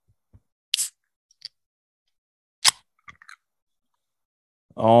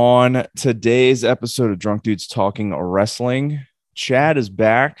On today's episode of Drunk Dudes Talking Wrestling, Chad is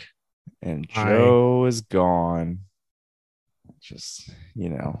back and Hi. Joe is gone. Just,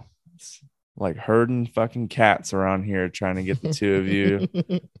 it's like herding fucking cats around here trying to get the two of you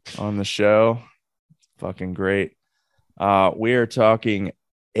on the show. Fucking great. We are talking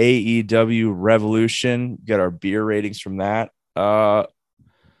AEW Revolution. Got our beer ratings from that. Was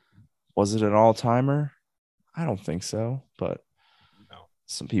it an all-timer? I don't think so, but No.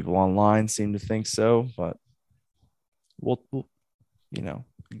 some people online seem to think so, but we'll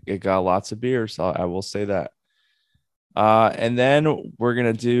it got lots of beer, so I will say that. And then we're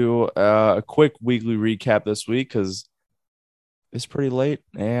gonna do a quick weekly recap this week because it's pretty late,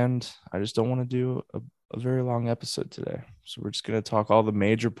 and I just don't want to do a very long episode today. So we're just gonna talk all the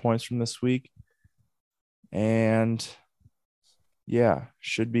major points from this week, and yeah,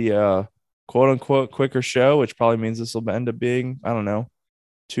 should be a quote unquote quicker show, which probably means this will end up being, I don't know,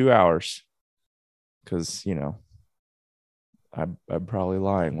 2 hours, because I'm probably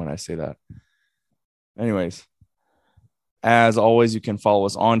lying when I say that. Anyways, as always, you can follow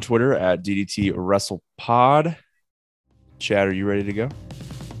us on Twitter at DDT WrestlePod. Chad, are you ready to go?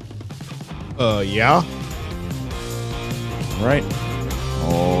 Yeah. All right.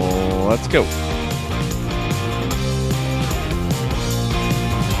 Oh, let's go.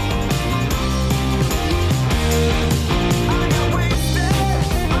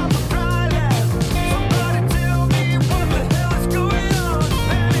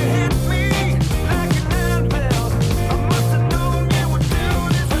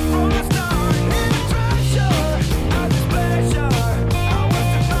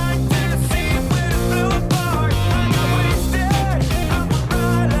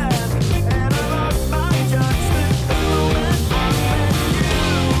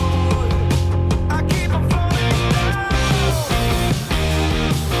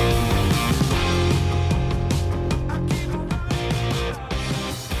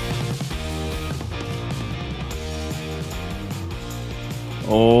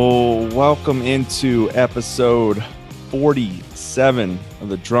 Oh, welcome into episode 47 of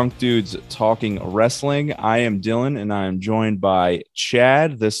the Drunk Dudes Talking Wrestling. I am Dylan, and I am joined by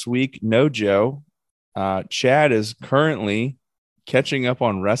Chad this week. No Joe. Chad is currently catching up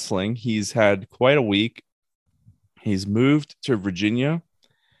on wrestling. He's had quite a week. He's moved to Virginia,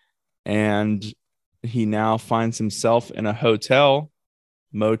 and he now finds himself in a hotel,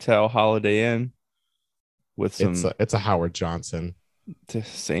 motel, Holiday Inn with It's some a Howard Johnson.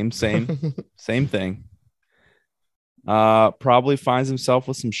 same thing. Probably finds himself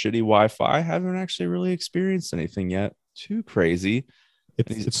with some shitty Wi-Fi. Haven't actually really experienced anything yet too crazy.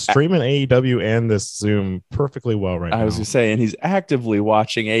 It's streaming AEW and this Zoom perfectly well right I was now. gonna say, and he's actively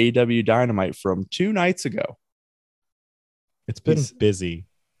watching AEW Dynamite from 2 nights ago. It's been He's busy.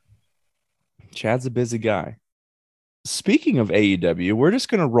 Chad's a busy guy. Speaking of AEW, we're just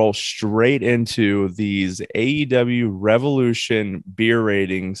gonna roll straight into these AEW Revolution beer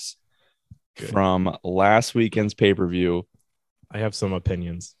ratings Good. from last weekend's pay-per-view. I have some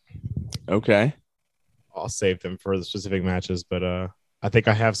opinions. Okay. I'll save them for the specific matches, but I think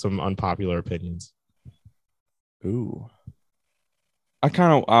I have some unpopular opinions. Ooh.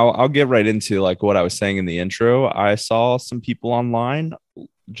 I'll get right into like what I was saying in the intro. I saw some people online,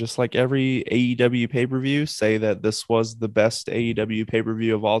 just like every AEW pay-per-view, say that this was the best AEW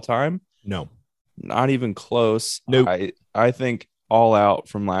pay-per-view of all time. No. Not even close. Nope. I think All Out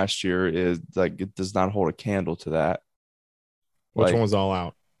from last year is like, it does not hold a candle to that. Which Like, one was all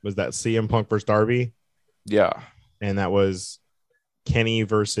out? Was that CM Punk versus Darby? yeah. And that was Kenny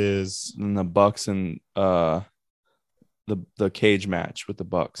versus And the Bucks and the cage match with the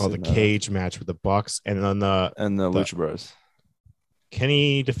Bucks the and cage match with the Bucks, and then the Lucha Bros.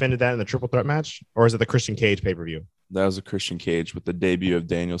 Kenny defended that in the triple threat match, or is it the Christian Cage pay-per-view? That was a Christian Cage with the debut of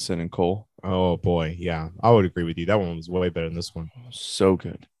Danielson and Cole. Oh boy, yeah, I would agree with you. That one was way better than this one. So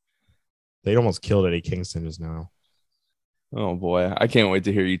good. They almost killed Eddie Kingston just now. Oh boy, I can't wait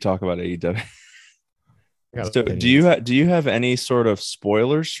to hear you talk about AEW. So, opinions. do you have any sort of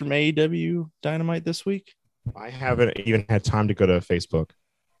spoilers from AEW Dynamite this week? I haven't even had time to go to Facebook.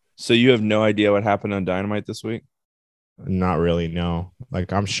 So you have no idea what happened on Dynamite this week? Not really, no.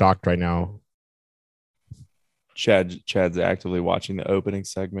 Like, I'm shocked right now. Chad's actively watching the opening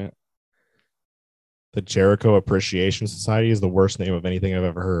segment. The Jericho Appreciation Society is the worst name of anything I've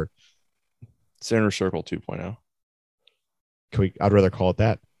ever heard. Center Circle 2.0. I'd rather call it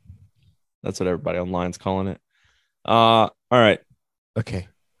that. That's what everybody online's calling it. All right. Okay.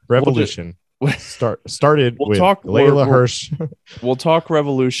 Revolution. started We'll with talk- Layla we're- Hirsch. We'll talk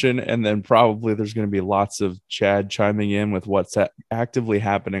Revolution, and then probably there's going to be lots of Chad chiming in with what's actively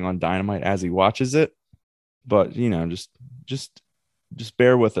happening on Dynamite as he watches it. But just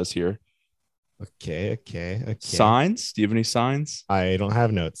bear with us here. Okay. Signs? Do you have any signs? I don't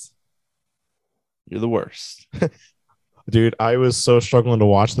have notes. You're the worst. Dude, I was so struggling to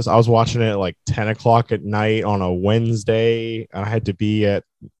watch this. I was watching it at like 10 o'clock at night on a Wednesday. I had to be at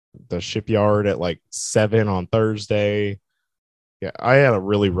the shipyard at like 7 on Thursday. Yeah, I had a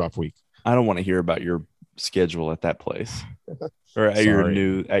really rough week. I don't want to hear about your schedule at that place or at Sorry.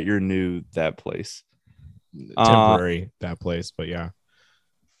 your new that place. Temporary that place, but yeah.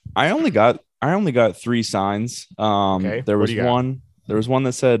 I only got 3 signs. Okay, There what was do you got? one. There was one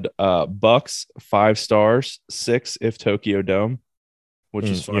that said Bucks 5 stars, 6 if Tokyo Dome, which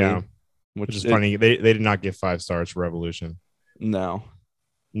is funny. Yeah, which is funny. They did not give 5 stars for Revolution. No,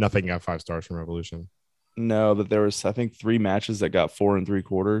 Nothing got 5 stars from Revolution. no, but there was I think 3 matches that got 4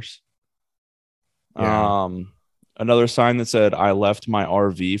 3/4. Yeah. Another sign that said I left my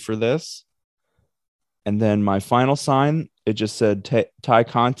RV for this, and then my final sign it just said Ty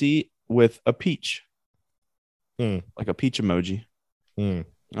Conti with a peach, like a peach emoji.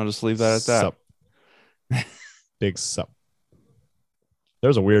 I'll just leave that at that. Sup. Big sup.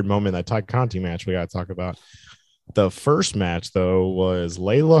 There's a weird moment in that Ty Conti match we got to talk about. The first match, though, was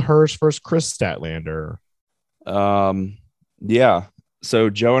Layla Hirsch versus Chris Statlander. Yeah. So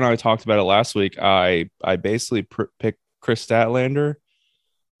Joe and I talked about it last week. I basically picked Chris Statlander,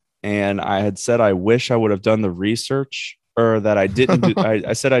 and I had said I wish I would have done the research, or that I didn't do.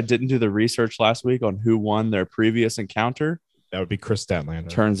 I said I didn't do the research last week on who won their previous encounter. That would be Chris Statlander.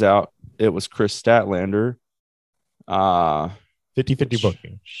 Turns out it was Chris Statlander. 50-50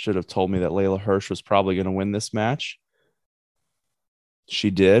 booking. Should have told me that Layla Hirsch was probably going to win this match.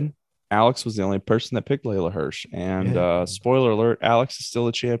 She did. Alex was the only person that picked Layla Hirsch. And spoiler alert, Alex is still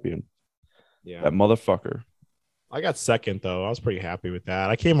a champion. Yeah. That motherfucker. I got second, though. I was pretty happy with that.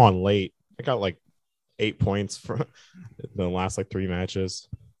 I came on late. I got like 8 points from the last like 3 matches.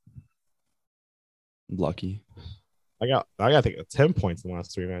 Lucky. I got I think 10 points in the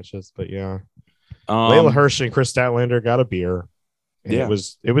last 3 matches, but yeah. Layla Hirsch and Chris Statlander got a beer. And it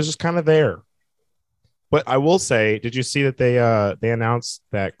was just kind of there. But I will say, did you see that they announced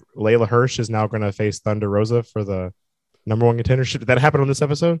that Layla Hirsch is now going to face Thunder Rosa for the number 1 contendership? Did that happen on this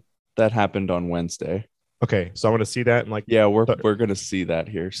episode? That happened on Wednesday. Okay, so I want to see that and like we're going to see that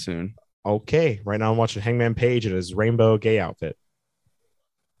here soon. Okay, right now I'm watching Hangman Page in his rainbow gay outfit.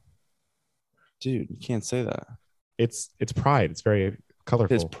 Dude, you can't say that. It's Pride. It's very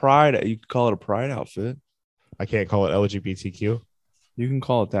colorful. It's Pride. You could call it a Pride outfit. I can't call it LGBTQ. You can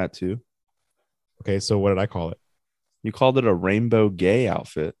call it that too. Okay, so what did I call it? You called it a rainbow gay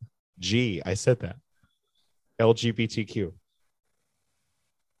outfit. I said that. LGBTQ.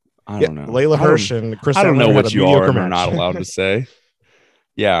 I don't know. Layla Hirsch and Chris. I don't know what you are and match. are not allowed to say.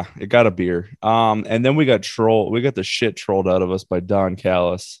 Yeah, it got a beer. And then we got the shit trolled out of us by Don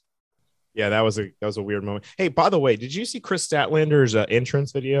Callis. Yeah, that was a weird moment. Hey, by the way, did you see Chris Statlander's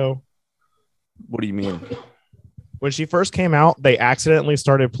entrance video? What do you mean? When she first came out, they accidentally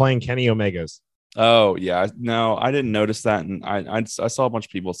started playing Kenny Omega's. Oh yeah, no, I didn't notice that, and I saw a bunch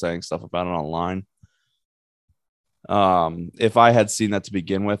of people saying stuff about it online. If I had seen that to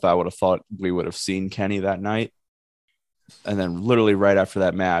begin with, I would have thought we would have seen Kenny that night, and then literally right after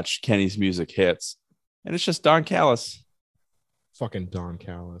that match, Kenny's music hits, and it's just Don Callis. Fucking Don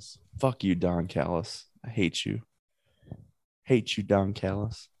Callis. Fuck you, Don Callis. I hate you. Hate you, Don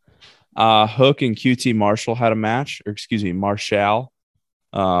Callis. Hook and QT Marshall had a match, or excuse me, Marshall.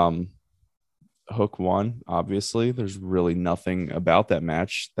 Hook won, obviously. There's really nothing about that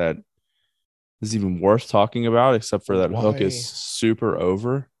match that is even worth talking about, except for that Hook is super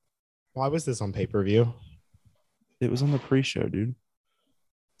over. Why was this on pay-per-view? It was on the pre-show, dude.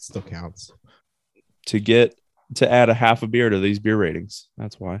 Still counts. To add a half a beer to these beer ratings.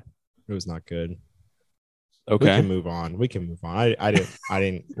 That's why. It was not good. Okay. We can move on. I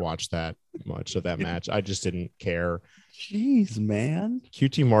didn't watch that much of that match. I just didn't care. Jeez, man.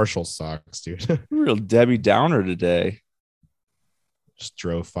 QT Marshall sucks, dude. Real Debbie Downer today. Just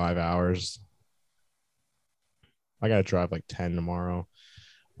drove 5 hours. I gotta drive like 10 tomorrow.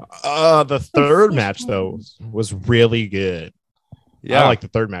 The third match though was really good. Yeah, I like the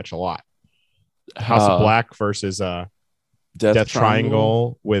third match a lot. House of Black versus Death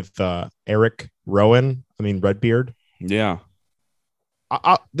Triangle with Eric Rowan. I mean Redbeard. Yeah.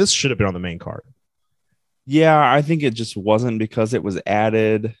 This should have been on the main card. Yeah, I think it just wasn't because it was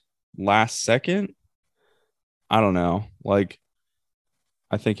added last second. I don't know. Like,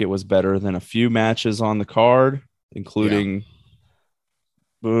 I think it was better than a few matches on the card, including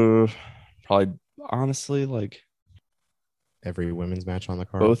probably honestly like every women's match on the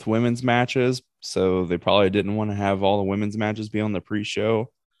card. Both women's matches. So they probably didn't want to have all the women's matches be on the pre-show.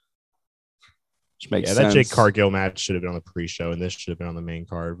 Which makes sense. That Jake Cargill match should have been on the pre-show, and this should have been on the main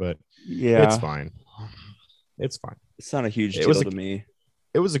card, but it's fine. It's fine. It's not a huge deal to me.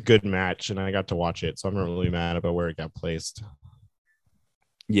 It was a good match, and I got to watch it, so I'm not really mad about where it got placed.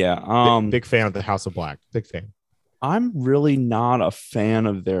 Yeah. Big fan of the House of Black. Big fan. I'm really not a fan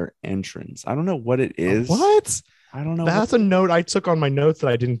of their entrance. I don't know what it is. What? I don't know. That's a note I took on my notes that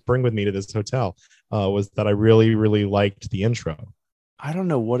I didn't bring with me to this hotel. Was that I really, really liked the intro. I don't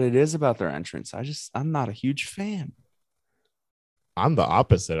know what it is about their entrance. I'm not a huge fan. I'm the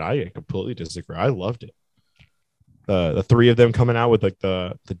opposite. I completely disagree. I loved it. The three of them coming out with like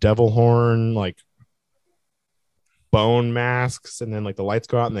the devil horn, like bone masks, and then like the lights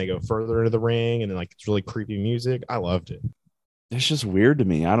go out and they go further into the ring, and then like it's really creepy music. I loved it. It's just weird to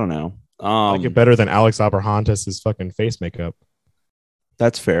me. I don't know. I like it better than Alex Abrahantes' fucking face makeup.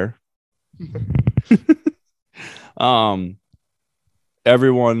 That's fair.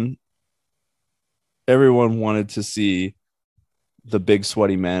 Everyone wanted to see the big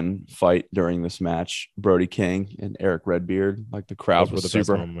sweaty men fight during this match, Brody King and Eric Redbeard. Like the crowd was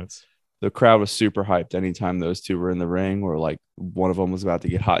super hyped anytime those two were in the ring, or like one of them was about to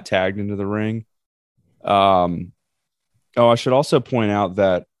get hot tagged into the ring. I should also point out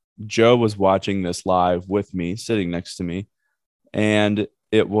that Joe was watching this live with me, sitting next to me, and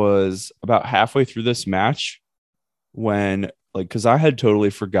it was about halfway through this match when, like, because I had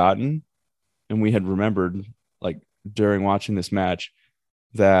totally forgotten, and we had remembered, like, during watching this match,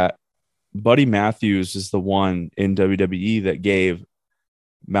 that Buddy Matthews is the one in WWE that gave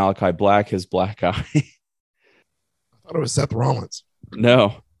Malachi Black his black eye. I thought it was Seth Rollins.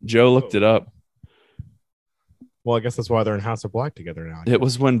 No, Joe looked it up. Well, I guess that's why they're in House of Black together now. It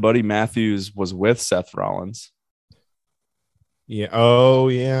was when Buddy Matthews was with Seth Rollins. Yeah. Oh,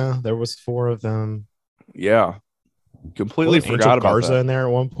 yeah. There was 4 of them. Yeah. Completely forgot about Garza that. in there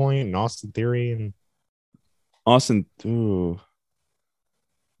at one point, and Austin Theory, and Austin. Ooh.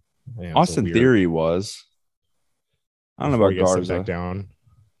 Man, Austin Theory was. I don't know about Garza. Back down.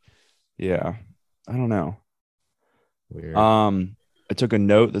 Yeah, I don't know. Weird. I took a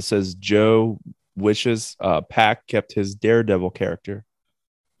note that says Joe wishes Pac kept his Daredevil character.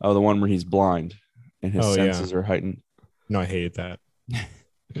 Oh, the one where he's blind and his senses are heightened. No, I hated that.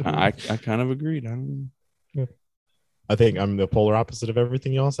 I kind of agreed. I think I'm the polar opposite of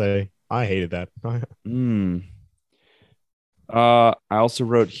everything y'all say. I hated that. I also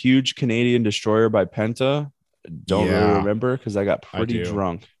wrote Huge Canadian Destroyer by Penta. Don't really remember because I got pretty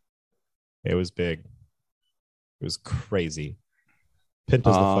drunk. It was big. It was crazy.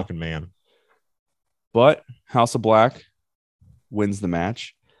 Penta's the fucking man. But House of Black wins the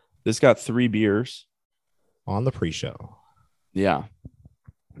match. This got 3 beers on the pre-show. Yeah.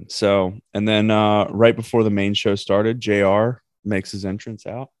 So, and then right before the main show started, JR makes his entrance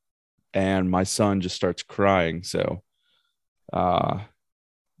out, and my son just starts crying. So,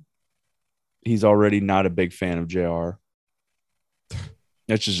 he's already not a big fan of JR.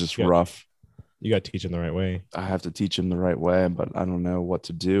 It's just rough. You got to teach him the right way. I have to teach him the right way, but I don't know what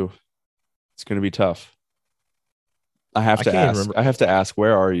to do. It's going to be tough. I have to ask,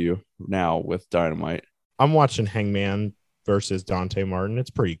 where are you now with Dynamite? I'm watching Hangman versus Dante Martin.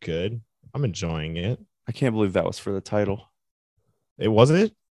 It's pretty good. I'm enjoying it. I can't believe that was for the title. It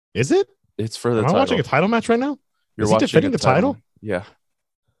wasn't. Is it? It's for the title. Am I watching a title match right now? Is he defending the title? Yeah.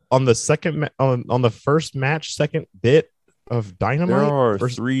 On the second, on the first match, second bit of Dynamite. There are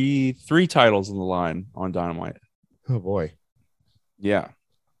three titles on the line on Dynamite. Oh boy. Yeah.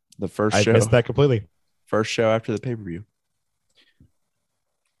 The first show. I missed that completely. First show after the pay-per-view.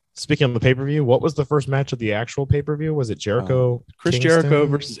 Speaking of the pay-per-view, what was the first match of the actual pay-per-view? Was it Jericho? Chris Kingston? Jericho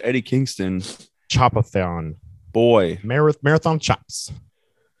versus Eddie Kingston. Chopathon. Boy. Marathon chops.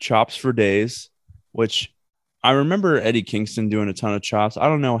 Chops for days, which I remember Eddie Kingston doing a ton of chops. I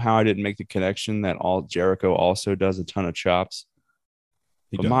don't know how I didn't make the connection that Jericho also does a ton of chops.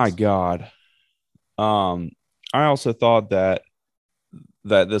 But my God. I also thought that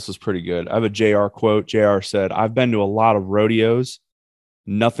this was pretty good. I have a JR quote. JR said, "I've been to a lot of rodeos.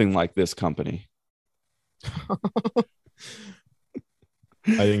 Nothing like this company." I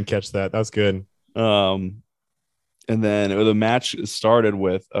didn't catch that. That's good. And then the match started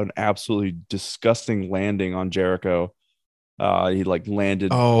with an absolutely disgusting landing on Jericho. He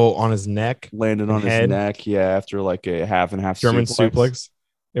landed. Oh, on his neck. Landed on his neck. Yeah, after like a half and half German suplex.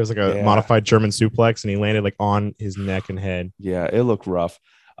 It was like a modified German suplex, and he landed like on his neck and head. Yeah, it looked rough.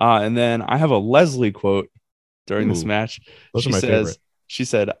 And then I have a Leslie quote during this match. Those are my favorite. She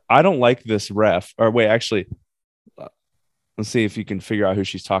said, "I don't like this ref." Or wait, actually, let's see if you can figure out who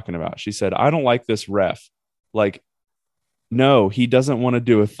she's talking about. She said, "I don't like this ref. Like, no, he doesn't want to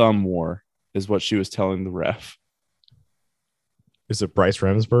do a thumb war," is what she was telling the ref. Is it Bryce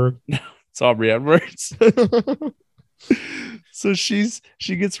Remsburg? No, it's Aubrey Edwards. So she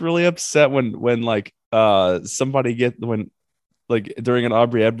gets really upset when like during an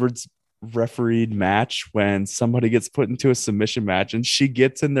Aubrey Edwards refereed match, when somebody gets put into a submission match and she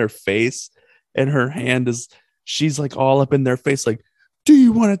gets in their face and she's like all up in their face, like, "Do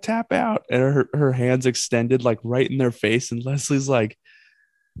you want to tap out?" And her hands extended like right in their face. And Leslie's like,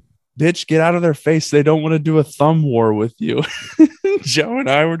 "Bitch, get out of their face. They don't want to do a thumb war with you." Joe and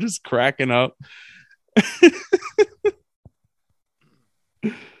I were just cracking up.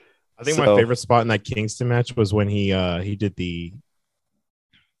 I think my favorite spot in that Kingston match was when he did the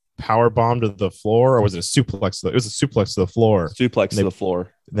power bomb to the floor, or was it a suplex? It was a suplex to the floor. Suplex to the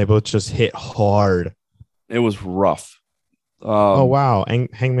floor. They both just hit hard. It was rough. Oh wow!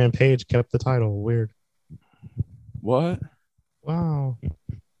 Hangman Page kept the title. Weird. What? Wow.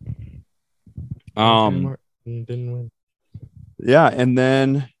 Didn't win. Yeah, and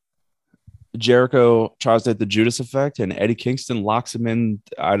then Jericho tries to hit the Judas effect, and Eddie Kingston locks him in.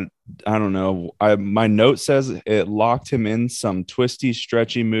 I don't know. My note says it locked him in some twisty,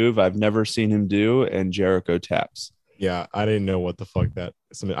 stretchy move I've never seen him do, and Jericho taps. Yeah, I didn't know what the fuck that.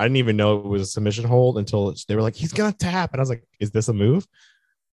 I didn't even know it was a submission hold until they were like, "He's gonna tap," and I was like, "Is this a move?"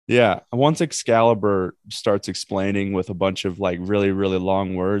 Yeah. Once Excalibur starts explaining with a bunch of like really, really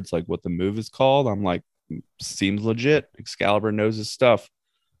long words, like what the move is called, I'm like, seems legit. Excalibur knows his stuff.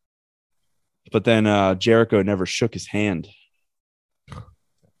 But then Jericho never shook his hand.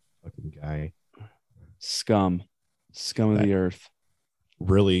 Fucking guy. Scum of the earth.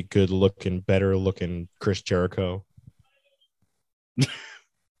 Really good looking, better looking Chris Jericho.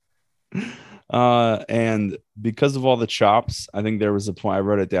 And because of all the chops, I think there was a point, I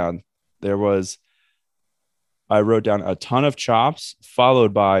wrote it down. I wrote down a ton of chops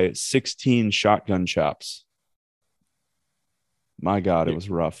followed by 16 shotgun chops. My God, it was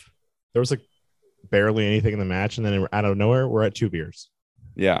rough. There was like barely anything in the match, and then out of nowhere, we're at 2 beers.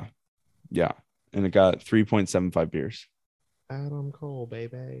 Yeah. And it got 3.75 beers. Adam Cole,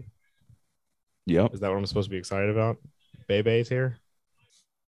 baby. Yep. Is that what I'm supposed to be excited about? Bay's here.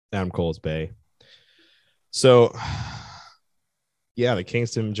 Adam Cole's Bay. So, yeah, the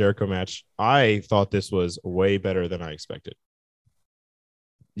Kingston Jericho match. I thought this was way better than I expected.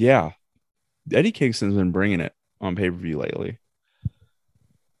 Yeah. Eddie Kingston's been bringing it on pay-per-view lately.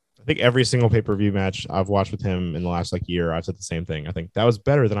 I think every single pay-per-view match I've watched with him in the last like year, I've said the same thing. I think that was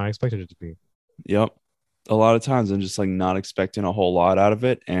better than I expected it to be. Yep. A lot of times I'm just like not expecting a whole lot out of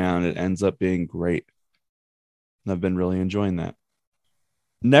it, and it ends up being great. And I've been really enjoying that.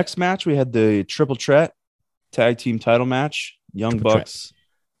 Next match, we had the Triple Threat Tag Team title match. Young Bucks,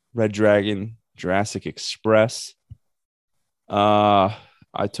 Red Dragon, Jurassic Express. I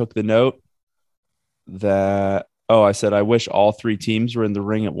took the note that, I said, I wish all 3 teams were in the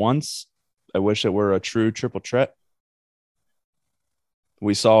ring at once. I wish it were a true triple threat.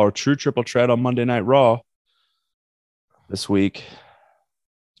 We saw a true triple threat on Monday Night Raw this week.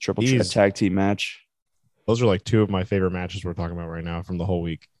 Triple threat tag team match. Those are like 2 of my favorite matches we're talking about right now from the whole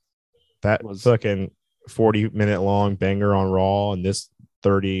week. That was fucking 40-minute long banger on Raw and this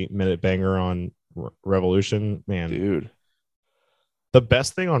 30-minute banger on Revolution. Man, dude. The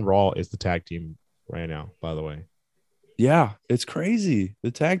best thing on Raw is the tag team right now, by the way. Yeah, it's crazy.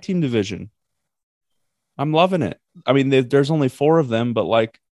 The tag team division. I'm loving it. I mean, there's only 4 of them, but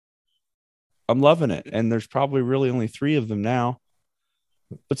like, I'm loving it. And there's probably really only 3 of them now.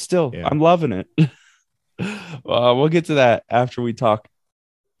 But still, yeah. I'm loving it. We'll get to that after we talk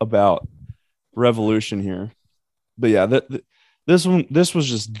about Revolution here. But yeah, this was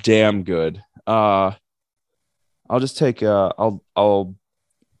just damn good. I'll just take I'll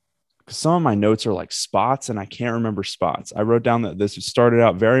some of my notes are like spots and I can't remember spots. I wrote down that this started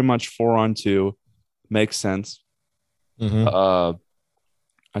out very much 4-on-2. Makes sense. Mm-hmm.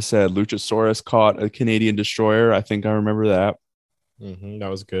 I said Luchasaurus caught a Canadian Destroyer. I think I remember that. Mm-hmm. That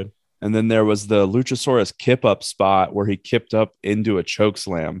was good. And then there was the Luchasaurus kip up spot where he kipped up into a choke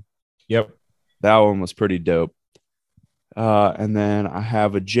slam. Yep. That one was pretty dope. And then I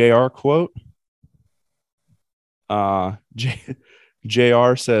have a JR quote.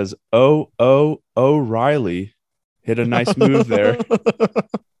 JR says, "Oh, O'Reilly hit a nice move there."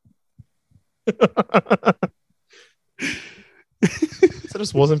 Said,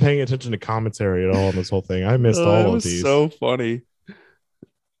 just wasn't paying attention to commentary at all in this whole thing. I missed all of these. So funny.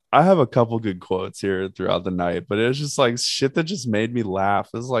 I have a couple good quotes here throughout the night, but it was just like shit that just made me laugh.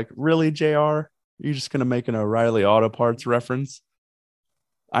 It was like, really, JR? You're just gonna make an O'Reilly Auto Parts reference?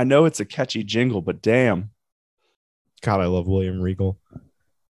 I know it's a catchy jingle, but damn. God, I love William Regal.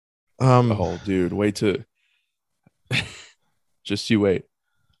 Oh, dude, wait to just you wait.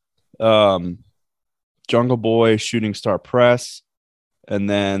 Jungle Boy, Shooting Star Press, and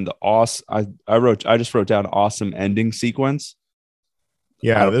then the awesome. I just wrote down awesome ending sequence.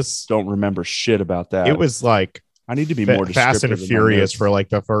 Yeah, I don't remember shit about that. It was like I need to be more Fast and Furious for like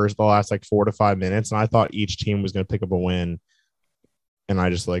the last like 4 to 5 minutes, and I thought each team was going to pick up a win. And I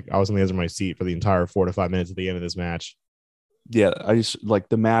was on the edge of my seat for the entire 4 to 5 minutes at the end of this match. Yeah, I just like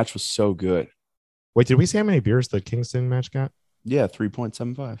the match was so good. Wait, did we see how many beers the Kingston match got? Yeah,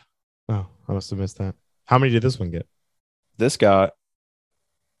 3.75. Oh, I must have missed that. How many did this one get? This got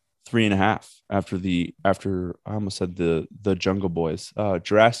 3.5 after I almost said the Jungle Boys.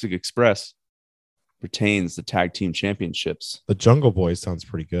 Jurassic Express retains the tag team championships. The Jungle Boys sounds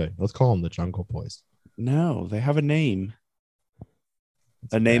pretty good. Let's call them the Jungle Boys. No, they have a name.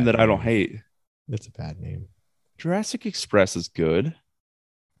 A name that I don't hate. It's a bad name. Jurassic Express is good.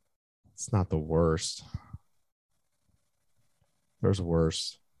 It's not the worst. There's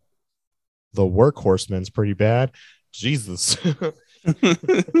worse. The Workhorseman's pretty bad. Jesus. All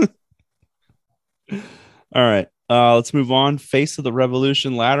right. Let's move on. Face of the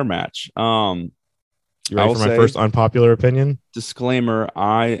Revolution ladder match. You ready for my first unpopular opinion? Disclaimer,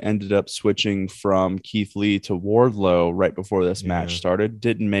 I ended up switching from Keith Lee to Wardlow right before this match started.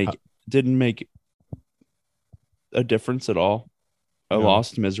 Didn't make a difference at all. I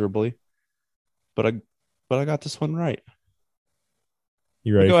lost miserably. But I got this one right.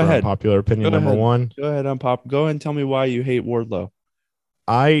 You ready for unpopular opinion number one? Go ahead, Go ahead and tell me why you hate Wardlow.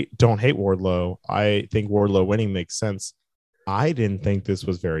 I don't hate Wardlow. I think Wardlow winning makes sense. I didn't think this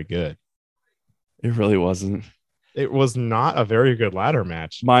was very good. It really wasn't. It was not a very good ladder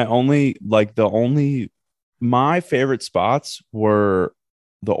match. My favorite spots were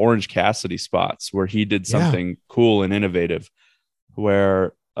the Orange Cassidy spots where he did something cool and innovative.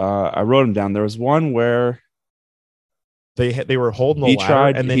 Where I wrote them down. There was one where they were holding the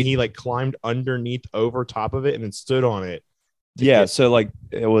ladder and then he like climbed underneath over top of it and then stood on it. Yeah, so like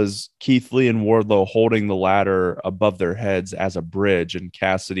it was Keith Lee and Wardlow holding the ladder above their heads as a bridge, and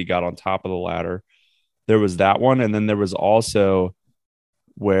Cassidy got on top of the ladder. There was that one, and then there was also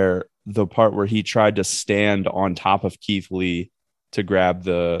where the part where he tried to stand on top of Keith Lee to grab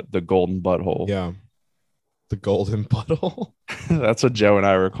the golden butthole. Yeah, the golden butthole. That's what Joe and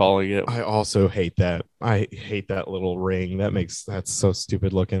I were calling it. I also hate that. I hate that little ring. That's so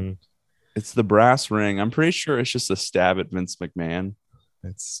stupid looking. It's the brass ring. I'm pretty sure it's just a stab at Vince McMahon.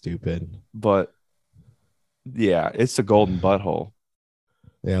 That's stupid. But yeah, it's a golden butthole.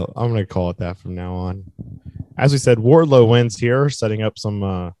 Yeah, I'm going to call it that from now on. As we said, Wardlow wins here, setting up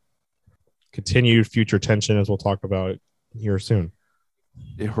some continued future tension, as we'll talk about here soon.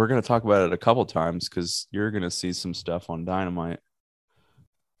 Yeah, we're going to talk about it a couple times because you're going to see some stuff on Dynamite.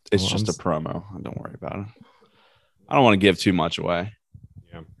 It's just a promo. Don't worry about it. I don't want to give too much away.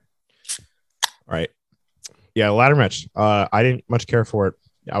 Yeah. All right. Yeah, ladder match. I didn't much care for it.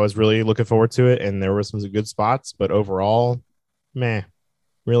 I was really looking forward to it, and there were some good spots, but overall, meh.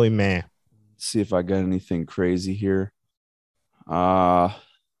 Really meh. Let's see if I got anything crazy here. How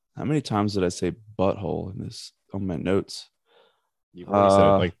many times did I say butthole in this on my notes? You've already said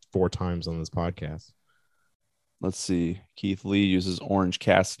it like 4 times on this podcast. Let's see. Keith Lee uses Orange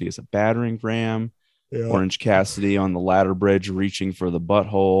Cassidy as a battering ram. Yeah. Orange Cassidy on the ladder bridge reaching for the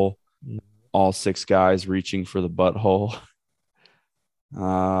butthole. All 6 guys reaching for the butthole.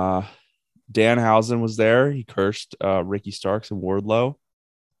 Danhausen was there. He cursed Ricky Starks and Wardlow.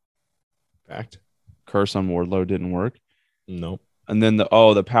 Fact. Curse on Wardlow didn't work. Nope. And then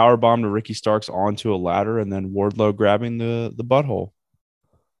the power bomb to Ricky Starks onto a ladder, and then Wardlow grabbing the butthole.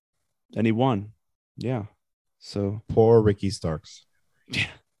 And he won. Yeah. So poor Ricky Starks. Yeah.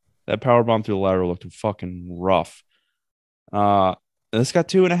 That power bomb through the ladder looked fucking rough. This got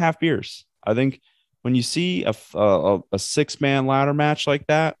 2.5 beers. I think when you see a 6-man ladder match like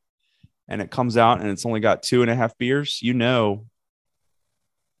that, and it comes out and it's only got 2.5 beers, you know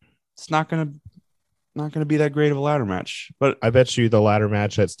it's not gonna be that great of a ladder match. But I bet you the ladder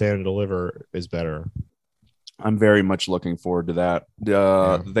match at Stand and Deliver is better. I'm very much looking forward to that.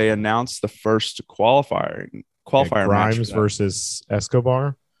 They announced the first qualifier Grimes match versus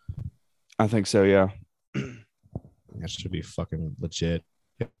Escobar. I think so. Yeah, that should be fucking legit.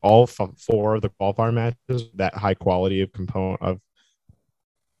 All 4 of the qualifier matches, that high quality of component of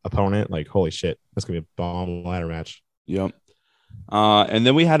opponent, like holy shit, that's gonna be a bomb ladder match. Yep. And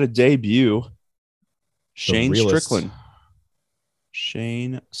then we had a debut. Shane Strickland.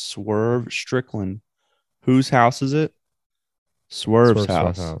 Shane Swerve Strickland. Whose house is it? Swerve's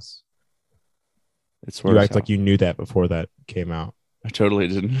house. It's Swerve's You act house. like you knew that before that came out. I totally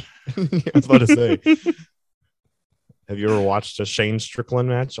didn't. I was about to say. Have you ever watched a Shane Strickland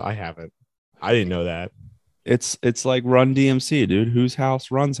match? I haven't. I didn't know that. It's like Run DMC, dude. Whose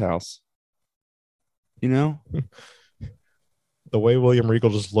house runs house? You know? The way William Regal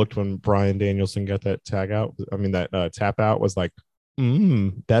just looked when Bryan Danielson got that tap out was like,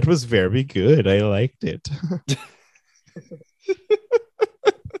 that was very good. I liked it.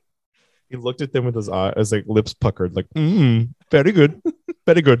 He looked at them with his eyes, like lips puckered, like, very good.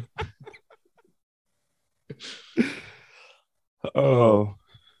 Very good. Oh.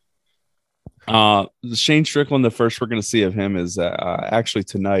 Shane Strickland, the first we're going to see of him is actually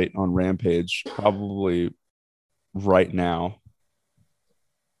tonight on Rampage, probably right now.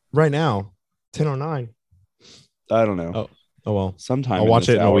 Right now, 10:09. I don't know. Oh well. Sometime I'll watch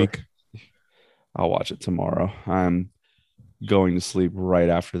it in a week. I'll watch it tomorrow. I'm going to sleep right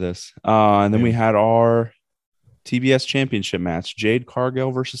after this. And then we had our TBS championship match, Jade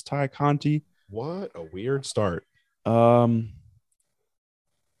Cargill versus Ty Conti. What a weird start. Let's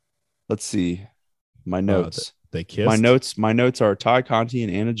see. My notes. They kissed. My notes are Ty Conti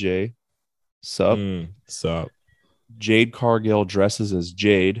and Anna Jay. Sup. Sup. Jade Cargill dresses as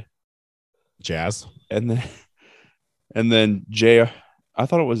Jade. Jazz. And then Jay, I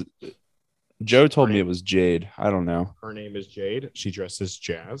thought it was Joe told me it was Jade. I don't know. Her name is Jade. She dresses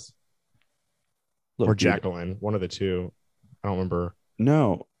Jazz. Look, or Jacqueline. One of the two. I don't remember.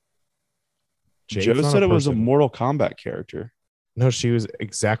 No. Jade's Joe said it was a Mortal Kombat character. No, she was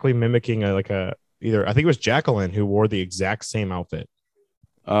exactly mimicking either. I think it was Jacqueline who wore the exact same outfit.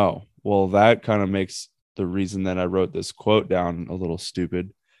 Oh, well, that kind of makes the reason that I wrote this quote down a little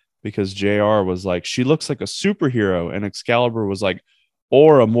stupid, because JR was like, she looks like a superhero, and Excalibur was like,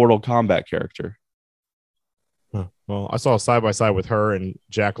 or a Mortal Kombat character. Huh. Well, I saw a side by side with her and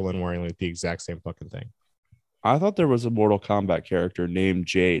Jacqueline wearing like the exact same fucking thing. I thought there was a Mortal Kombat character named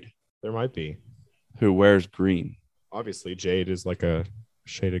Jade. There might be. Who wears green. Obviously, Jade is like a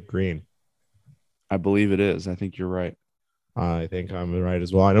shaded green. I believe it is. I think you're right. I think I'm right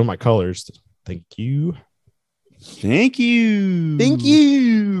as well. I know my colors. Thank you. Thank you. Thank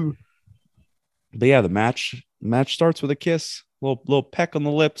you. But yeah, the match starts with a kiss. Little peck on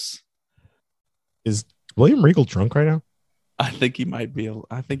the lips. Is William Regal drunk right now? I think he might be.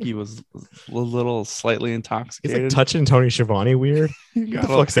 I think he was a little slightly intoxicated. He's like touching Tony Schiavone weird. What the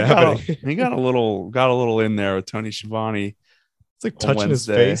fuck's happening? He got a little in there with Tony Schiavone. It's like touching his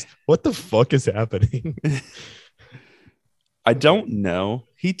face. What the fuck is happening? I don't know.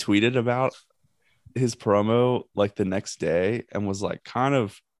 He tweeted about his promo like the next day and was like kind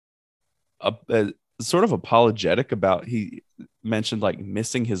of sort of apologetic about, he mentioned like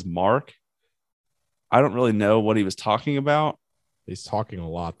missing his mark. I don't really know what he was talking about. He's talking a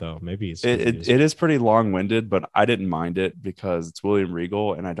lot though. Maybe it is pretty long-winded, but I didn't mind it because it's William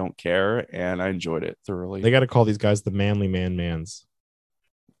Regal and I don't care, and I enjoyed it thoroughly. They got to call these guys the manly mans.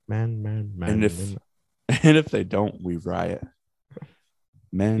 Man. And if they don't, we riot.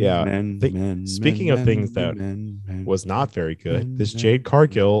 Speaking of things that was not very good, this Jade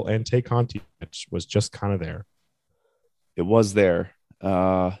Cargill and Tay Conti match was just kind of there. It was there.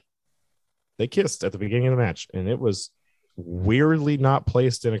 They kissed at the beginning of the match, and it was weirdly not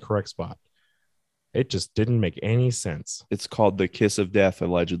placed in a correct spot. It just didn't make any sense. It's called the kiss of death,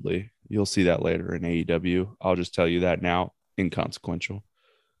 allegedly. You'll see that later in AEW. I'll just tell you that now. Inconsequential.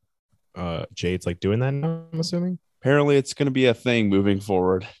 Jade's like doing that now, I'm assuming. Apparently it's going to be a thing moving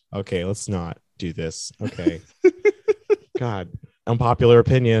forward. Okay, let's not do this. Okay. God, unpopular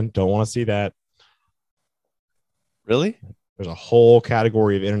opinion. Don't want to see that. Really? There's a whole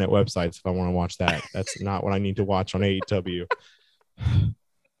category of internet websites if I want to watch that. That's not what I need to watch on AEW.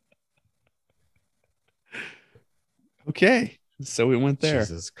 Okay, so we went there.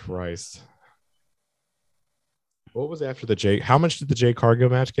 Jesus Christ. What was after the Jay? How much did the Jay Cargill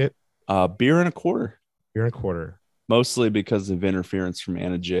match get? Beer and a quarter. Beer and a quarter. Mostly because of interference from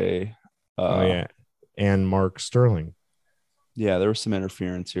Anna Jay. And Mark Sterling. Yeah, there was some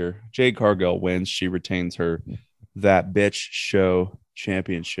interference here. Jade Cargill wins. She retains her That Bitch Show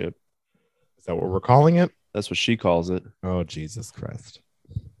championship. Is that what we're calling it? That's what she calls it. Oh, Jesus Christ.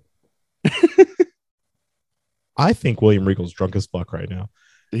 I think William Regal's drunk as fuck right now.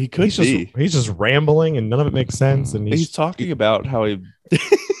 He could be. He's just rambling and none of it makes sense. And he's talking about how he...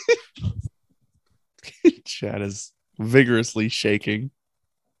 Chad is vigorously shaking.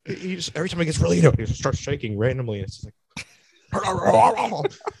 He just, every time he gets really into it, he just starts shaking randomly. And it's just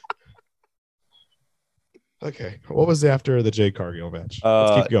like, okay. What was after the Jade Cargill match?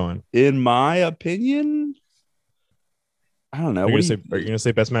 Let's keep going. In my opinion, I don't know. Are you gonna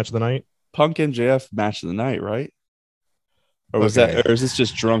say best match of the night? Punk MJF match of the night, right? Or was Okay. that, or is this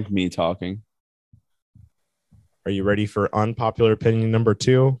just drunk me talking? Are you ready for unpopular opinion number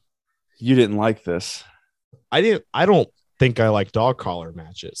 2? You didn't like this. I don't think I like dog collar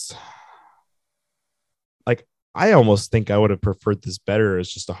matches. Like, I almost think I would have preferred this better as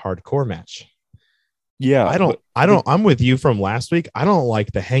just a hardcore match. Yeah. I'm with you from last week. I don't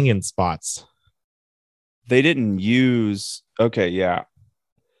like the hanging spots. They didn't use, okay, yeah.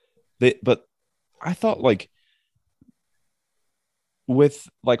 But I thought like with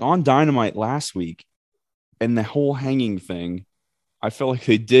like on Dynamite last week and the whole hanging thing, I feel like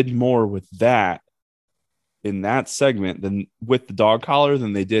they did more with that in that segment than with the dog collar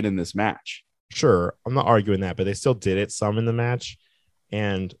than they did in this match. Sure, I'm not arguing that, but they still did it some in the match.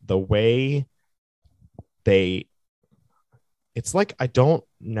 And the way it's like, I don't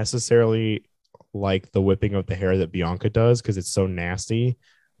necessarily like the whipping of the hair that Bianca does because it's so nasty.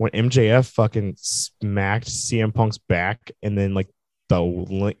 When MJF fucking smacked CM Punk's back and then like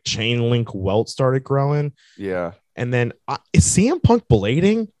the chain link welt started growing. Yeah. And then is CM Punk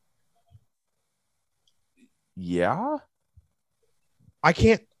blading? Yeah. I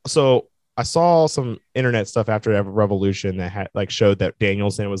can't. So I saw some internet stuff after Revolution that had like showed that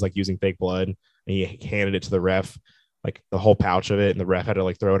Danielson was like using fake blood and he handed it to the ref, like the whole pouch of it, and the ref had to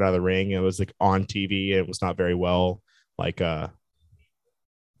like throw it out of the ring. It was like on TV and it was not very well like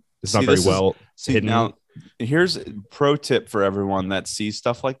it's not very well hidden. Now, here's a pro tip for everyone that sees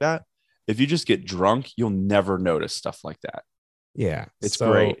stuff like that. If you just get drunk, you'll never notice stuff like that. Yeah, it's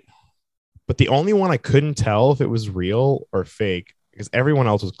great. But the only one I couldn't tell if it was real or fake, because everyone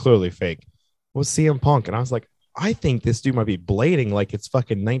else was clearly fake, was CM Punk. And I was like, I think this dude might be blading like it's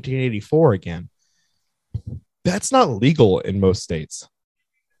fucking 1984 again. That's not legal in most states.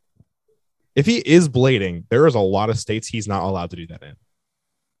 If he is blading, there is a lot of states he's not allowed to do that in.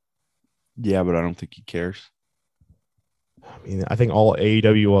 Yeah, but I don't think he cares. I mean, I think all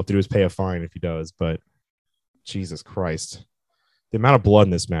AEW will have to do is pay a fine if he does, but Jesus Christ. The amount of blood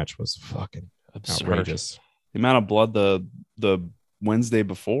in this match was fucking absurd. Outrageous. The amount of blood the Wednesday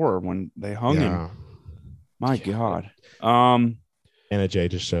before when they hung him. My God. Anna Jay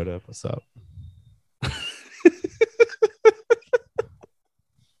just showed up. What's up?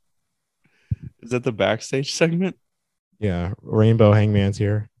 Is that the backstage segment? Yeah. Rainbow Hangman's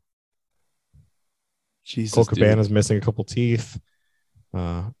here. Jesus, Cole Cabana's missing a couple teeth.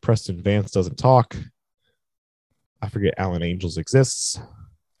 Preston Vance doesn't talk. I forget Alan Angels exists.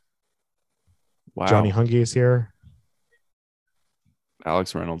 Wow. Johnny Hungy is here.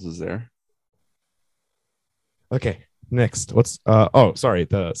 Alex Reynolds is there. Okay, next. What's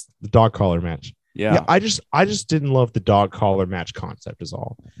the dog collar match. Yeah. I just didn't love the dog collar match concept is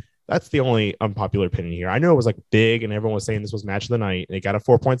all. That's the only unpopular opinion here. I know it was like big and everyone was saying this was match of the night. They got a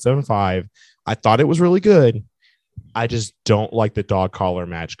 4.75. I thought it was really good. I just don't like the dog collar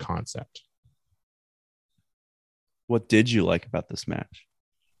match concept. What did you like about this match?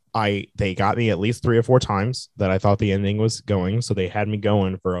 They got me at least 3 or 4 times that I thought the ending was going. So they had me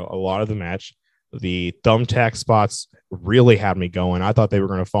going for a lot of the match. The thumbtack spots really had me going. I thought they were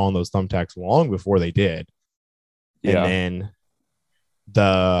going to fall on those thumbtacks long before they did. Yeah. And then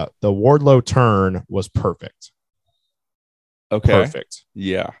the Wardlow turn was perfect. Okay. Perfect.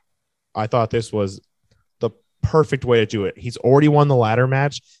 Yeah. I thought this was the perfect way to do it. He's already won the ladder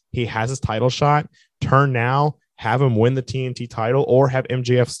match. He has his title shot. Turn now. Have him win the TNT title or have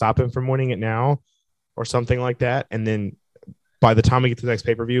MJF stop him from winning it now or something like that. And then by the time we get to the next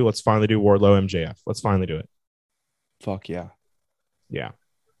pay-per-view, let's finally do Wardlow MJF. Let's finally do it. Fuck yeah. Yeah.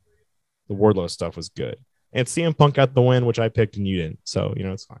 The Wardlow stuff was good. And CM Punk got the win, which I picked and you didn't. So,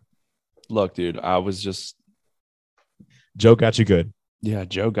 it's fine. Look, dude, I was just... Joe got you good. Yeah,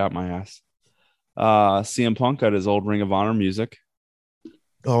 Joe got my ass. CM Punk got his old Ring of Honor music.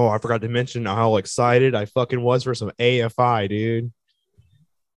 Oh, I forgot to mention how excited I fucking was for some AFI, dude.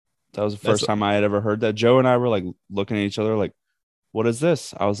 That was the first time I had ever heard that. Joe and I were like looking at each other like, what is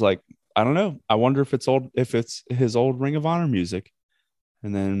this? I was like, I don't know. I wonder if it's his old Ring of Honor music.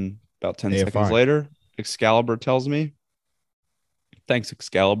 And then about 10 AFI. seconds later, Excalibur tells me, thanks,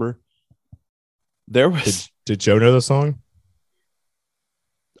 Excalibur. There was... Did Joe know the song?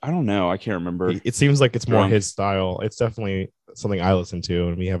 I don't know. I can't remember. It seems like it's more his style. It's definitely something I listen to,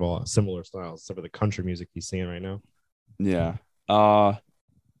 and we have a lot of similar styles, except for the country music he's singing right now. Yeah.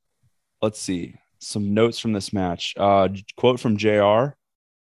 Let's see. Some notes from this match. Quote from JR.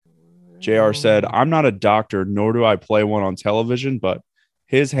 JR said, "I'm not a doctor, nor do I play one on television, but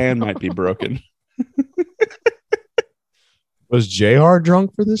his hand might be broken." Was JR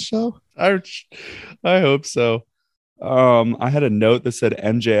drunk for this show? I hope so. I had a note that said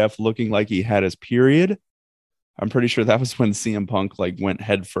MJF looking like he had his period. I'm pretty sure that was when CM Punk like went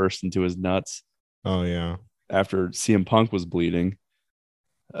head first into his nuts. Oh yeah. After CM Punk was bleeding.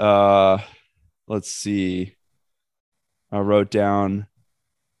 Let's see. I wrote down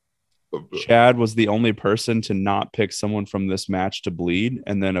Chad was the only person to not pick someone from this match to bleed.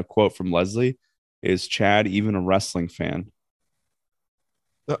 And then a quote from Leslie is Chad even a wrestling fan?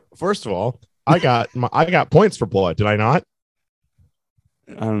 First of all, I got points for blood. Did I not?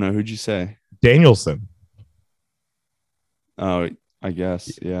 I don't know. Who'd you say? Danielson. Oh, I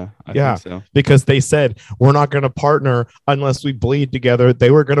guess. Yeah. I think so. Because they said we're not going to partner unless we bleed together.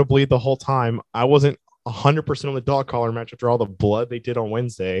 They were going to bleed the whole time. I wasn't 100% on the dog collar match after all the blood they did on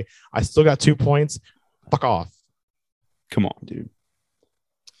Wednesday. I still got 2 points. Fuck off. Come on, dude.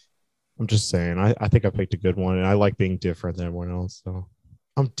 I'm just saying. I think I picked a good one, and I like being different than everyone else. So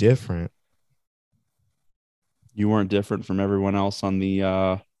I'm different. You weren't different from everyone else on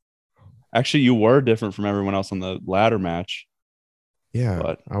the actually you were different from everyone else on the ladder match. Yeah,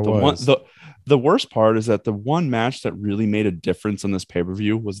 but I was. The worst part is that the one match that really made a difference on this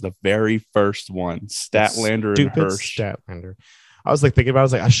pay-per-view was the very first one, Statlander and Hirsch. Statlander. I was like thinking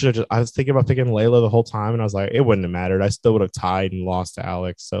about, I was thinking about picking Layla the whole time, and I was like, it wouldn't have mattered. I still would have tied and lost to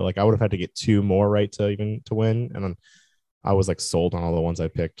Alex. So like I would have had to get 2 more right to win. And then I was like sold on all the ones I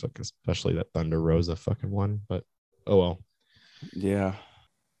picked, like especially that Thunder Rosa fucking one. But oh well. Yeah.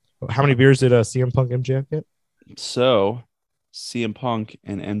 How many beers did CM Punk MJF get? So CM Punk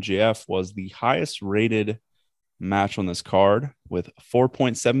and MJF was the highest rated match on this card with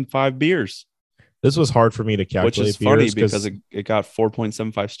 4.75 beers. This was hard for me to calculate, which is funny because it got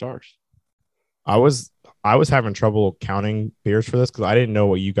 4.75 stars. I was having trouble counting beers for this because I didn't know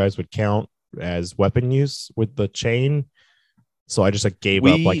what you guys would count as weapon use with the chain. So I just like gave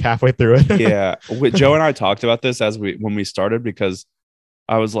up like halfway through it. Yeah. Joe and I talked about this when we started, because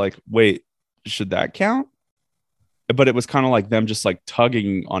I was like, wait, should that count? But it was kind of like them just like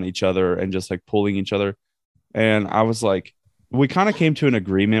tugging on each other and just like pulling each other. And I was like, we kind of came to an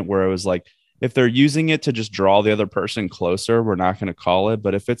agreement where it was like, if they're using it to just draw the other person closer, we're not going to call it.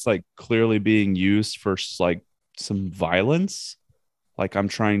 But if it's like clearly being used for like some violence, like I'm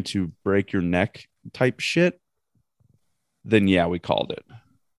trying to break your neck type shit, then yeah, we called it.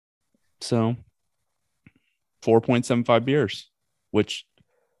 So 4.75 beers, which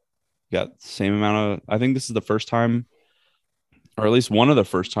got the same amount of, I think this is the first time, or at least one of the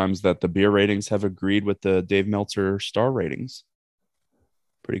first times that the beer ratings have agreed with the Dave Meltzer star ratings.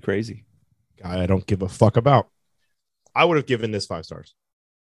 Pretty crazy. I don't give a fuck about. I would have given this 5 stars.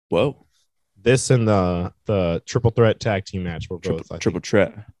 Whoa. This and the triple threat tag team match were both triple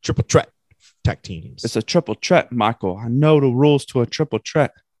threat tag teams. It's a triple threat, Michael. I know the rules to a triple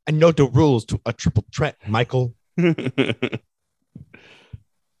threat. I know the rules to a triple threat, Michael.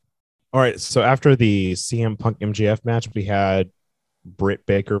 All right, so after the CM Punk MJF match, we had Britt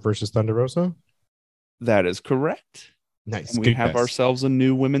Baker versus Thunder Rosa. That is correct. Nice. And we have ourselves a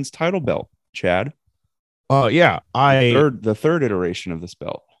new women's title belt, Chad. Yeah, the third iteration of this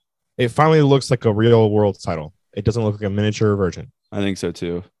belt. It finally looks like a real world title. It doesn't look like a miniature version. I think so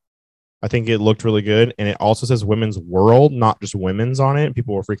too. I think it looked really good, and it also says Women's World, not just Women's on it.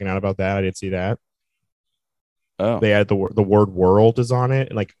 People were freaking out about that. I did see that. Oh, they had the word "world" is on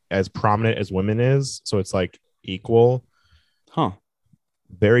it, like as prominent as women is, so it's like equal. Huh.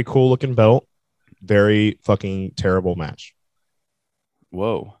 Very cool looking belt. Very fucking terrible match.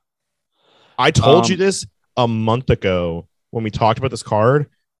 Whoa. I told you this a month ago when we talked about this card.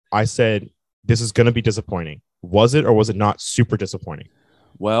 I said this is going to be disappointing. Was it or was it not super disappointing?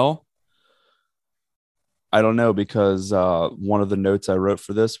 Well, I don't know, because one of the notes I wrote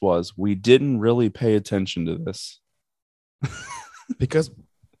for this was we didn't really pay attention to this. Because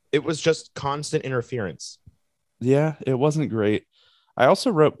it was just constant interference. Yeah, it wasn't great. I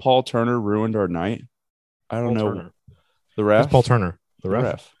also wrote Paul Turner ruined our night. I don't know. Turner. The ref? Who's Paul Turner? The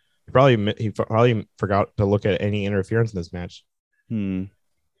ref. He probably forgot to look at any interference in this match.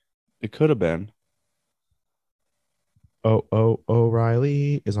 It could have been.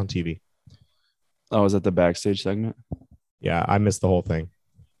 O'Reilly is on TV. Oh, is that the backstage segment? Yeah, I missed the whole thing.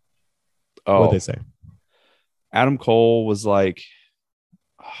 Oh, what did they say? Adam Cole was like,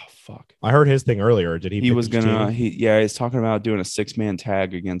 "Oh fuck!" I heard his thing earlier. Did he? He was gonna. He's talking about doing a 6-man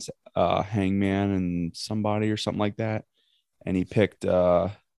tag against Hangman and somebody or something like that, and he picked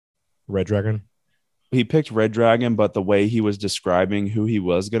Red Dragon. he picked Red Dragon, but the way he was describing who he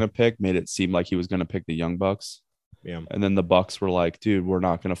was going to pick made it seem like he was going to pick the Young Bucks. Yeah. And then the Bucks were like, dude, we're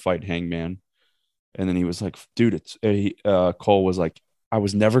not going to fight Hangman. And then he was like, dude, Cole was like, I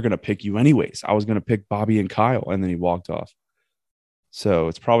was never going to pick you anyways. I was going to pick Bobby and Kyle. And then he walked off. So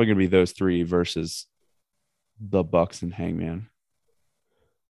it's probably going to be those three versus the Bucks and Hangman.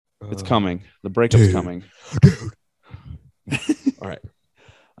 It's coming. The breakup's coming. All right.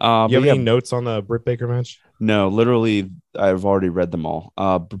 You have any notes on the Britt Baker match? No, literally, I've already read them all.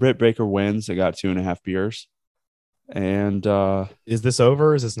 Britt Baker wins. They got 2.5 beers. And is this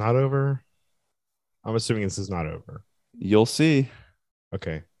over? Is this not over? I'm assuming this is not over. You'll see.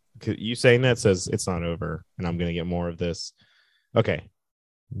 Okay. You saying that says it's not over, and I'm going to get more of this. Okay.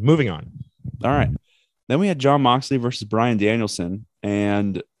 Moving on. All right. Then we had Jon Moxley versus Bryan Danielson,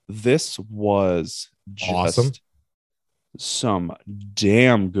 and this was just awesome. Some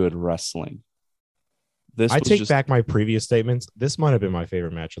damn good wrestling. I take back my previous statements. This might have been my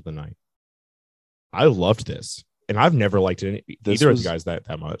favorite match of the night. I loved this, and I've never liked either of the guys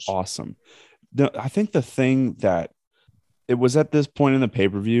that much. Awesome. I think the thing that it was at this point in the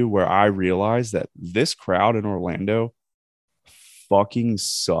pay-per-view where I realized that this crowd in Orlando fucking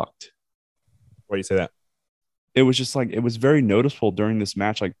sucked. Why do you say that? It was just like, it was very noticeable during this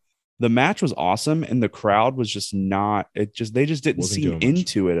match. Like, the match was awesome and the crowd was just not, they just didn't seem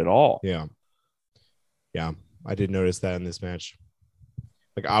into it at all. Yeah. Yeah. I did notice that in this match.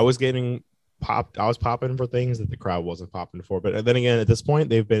 Like, I was getting popped. I was popping for things that the crowd wasn't popping for. But then again, at this point,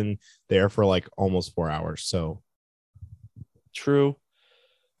 they've been there for like almost 4 hours. So true.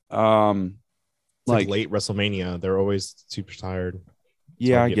 Like late WrestleMania, they're always super tired.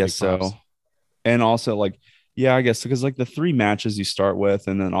 Yeah, I guess so. And also, like, yeah, I guess because like the 3 matches you start with,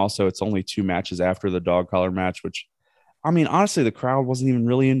 and then also it's only 2 matches after the dog collar match, which, I mean, honestly, the crowd wasn't even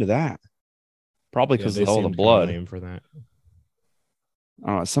really into that. Probably because of all the blood. Lame for that. I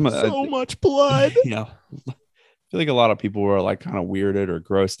don't know, so much blood. Yeah, I feel like a lot of people were like kind of weirded or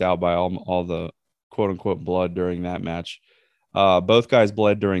grossed out by all the quote unquote blood during that match. Both guys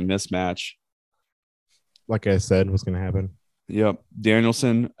bled during this match. Like I said, what's going to happen? Yep.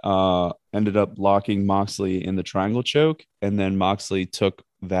 Danielson ended up locking Moxley in the triangle choke, and then Moxley took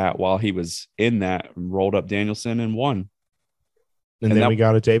that while he was in that, rolled up Danielson and won. And then we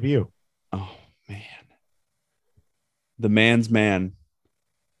got a debut. Oh, man. The man's man.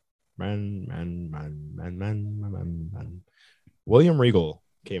 Man. William Regal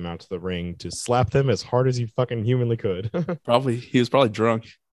came out to the ring to slap them as hard as he fucking humanly could. He was probably drunk.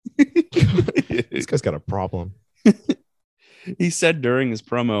 This guy's got a problem. He said during his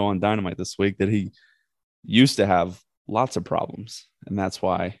promo on Dynamite this week that he used to have lots of problems, and that's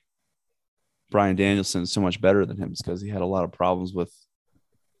why Bryan Danielson is so much better than him, is because he had a lot of problems with,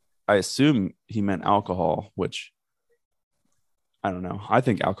 I assume he meant alcohol, which I don't know. I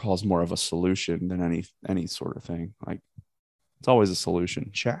think alcohol is more of a solution than any sort of thing. Like, it's always a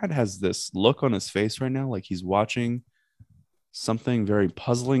solution. Chad has this look on his face right now, like he's watching something very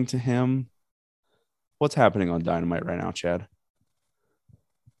puzzling to him. What's happening on Dynamite right now, Chad?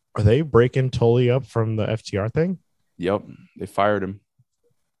 Are they breaking Tully up from the FTR thing? Yep. They fired him.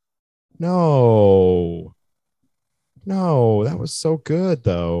 No, that was so good,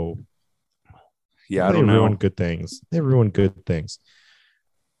 though. Yeah, I don't know. They ruined good things. They ruined good things.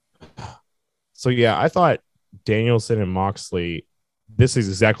 So, yeah, I thought Danielson and Moxley, this is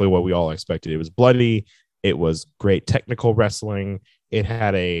exactly what we all expected. It was bloody. It was great technical wrestling. It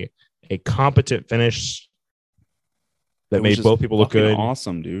had a competent finish that made both people look good.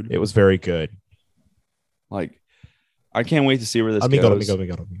 Awesome, dude. It was very good. Like, I can't wait to see where this goes.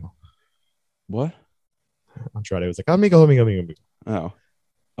 Amigo. What? Andrade was like, amigo.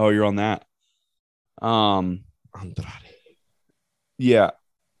 Oh, you're on that. Andrade. Yeah.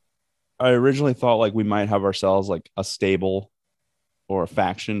 I originally thought like we might have ourselves like a stable or a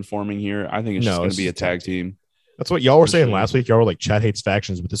faction forming here. I think it's just going to be a tag team. That's what y'all were saying last week. Y'all were like, Chad hates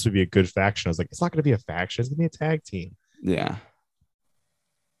factions, but this would be a good faction. I was like, it's not going to be a faction. It's going to be a tag team. Yeah.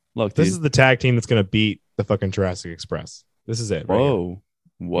 Look, this is the tag team that's going to beat the fucking Jurassic Express. This is it. Whoa.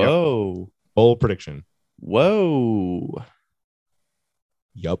 Yep. Bold prediction. Whoa.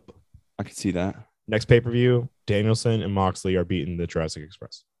 Yup. I can see that. Next pay-per-view, Danielson and Moxley are beating the Jurassic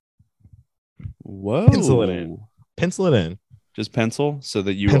Express. Whoa. Pencil it in. Just pencil so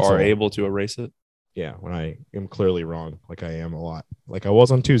that you are able to erase it. Yeah, when I am clearly wrong, like I am a lot, like I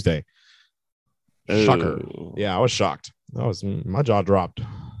was on Tuesday. Shocker. Yeah, I was shocked. My jaw dropped.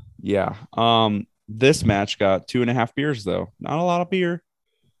 Yeah. This match got 2.5 beers though. Not a lot of beer.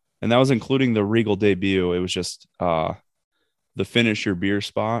 And that was including the Regal debut. It was just the finish your beer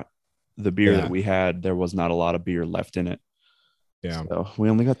spot. the beer that we had, there was not a lot of beer left in it. Yeah. So we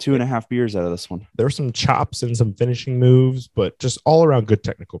only got 2.5 beers out of this one. There were some chops and some finishing moves, but just all around good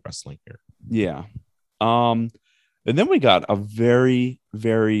technical wrestling here. Yeah. And then we got a very,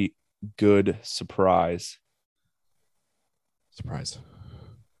 very good surprise.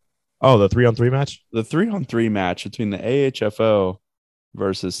 Oh, the 3-on-3 match? The 3-on-3 match between the AHFO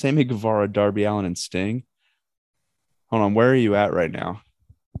versus Sammy Guevara, Darby Allin, and Sting. Hold on, where are you at right now?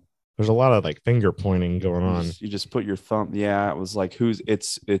 There's a lot of like finger pointing going on. You just put your thumb. Yeah, it was like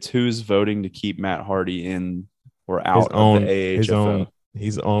it's who's voting to keep Matt Hardy in or out of the AHFO.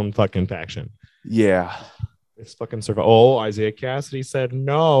 His own fucking faction. Yeah. It's fucking Isaiah Cassidy said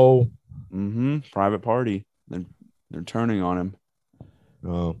no. Private party. They're turning on him.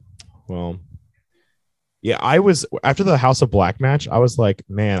 Oh, well. Yeah, I was after the House of Black match. I was like,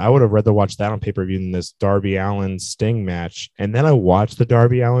 man, I would have rather watched that on pay-per-view than this Darby Allin Sting match. And then I watched the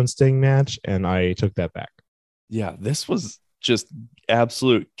Darby Allin Sting match, and I took that back. Yeah, this was just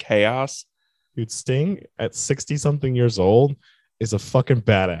absolute chaos. Dude, Sting at 60-something years old is a fucking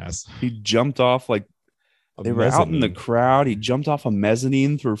badass. He jumped off like they were out in the crowd. He jumped off a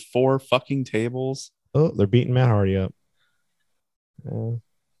mezzanine through 4 fucking tables. Oh, they're beating Matt Hardy up.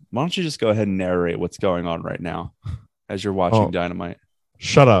 Why don't you just go ahead and narrate what's going on right now as you're watching Dynamite?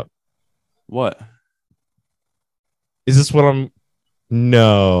 Shut up. What? Is this what I'm...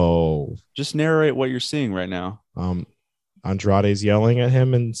 No. Just narrate what you're seeing right now. Andrade's yelling at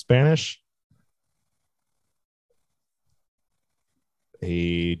him in Spanish.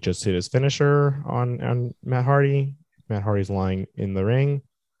 He just hit his finisher on Matt Hardy. Matt Hardy's lying in the ring.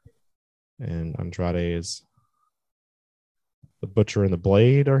 And Andrade is... The Butcher and the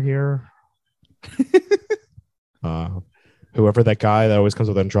Blade are here. Whoever that guy that always comes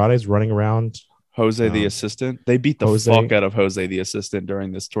with Andrade is running around. Jose the assistant. They beat the fuck out of Jose the assistant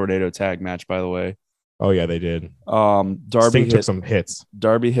during this tornado tag match, by the way. Oh, yeah, they did. Darby took some hits.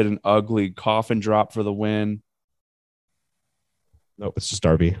 Darby hit an ugly coffin drop for the win. Nope, it's just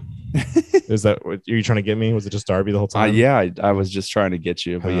Darby. Is that what you're trying to get me? Was it just Darby the whole time? Yeah, I was just trying to get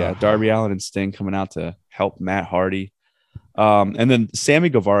you. But yeah, Darby Allin and Sting coming out to help Matt Hardy. And then Sammy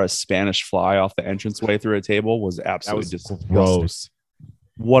Guevara's Spanish fly off the entranceway through a table was absolutely just gross.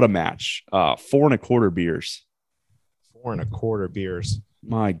 What a match. 4.25 beers. 4.25 beers.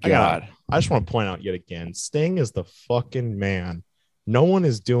 My God. I just want to point out yet again, Sting is the fucking man. No one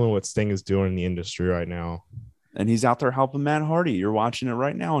is doing what Sting is doing in the industry right now. And he's out there helping Matt Hardy. You're watching it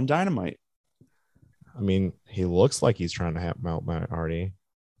right now on Dynamite. I mean, he looks like he's trying to help out Matt Hardy.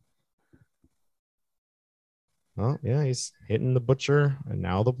 Oh, yeah, he's hitting the Butcher, and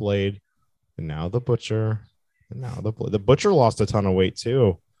now the Blade, and now the Butcher, and now the Blade. The Butcher lost a ton of weight,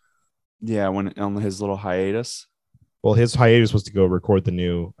 too. Yeah, when on his little hiatus. Well, his hiatus was to go record the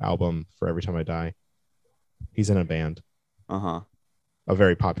new album for Every Time I Die. He's in a band. Uh-huh. A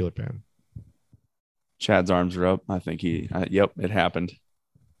very popular band. Chad's arms are up. I think yep, it happened.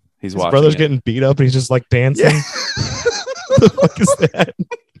 His brother's getting beat up, and he's just like dancing. Yeah. What the fuck is that?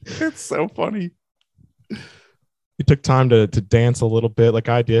 It's so funny. He took time to dance a little bit like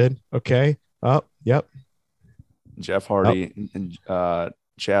I did. Okay. Oh, yep. Jeff Hardy and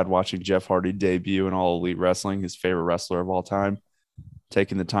Chad watching Jeff Hardy debut in All Elite Wrestling, his favorite wrestler of all time,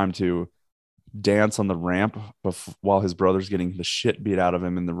 taking the time to dance on the ramp while his brother's getting the shit beat out of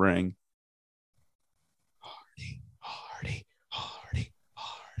him in the ring. Hardy.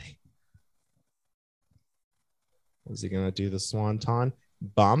 Was he going to do the Swanton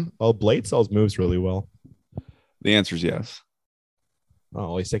bomb? Oh, Blade sells moves really well. The answer is yes.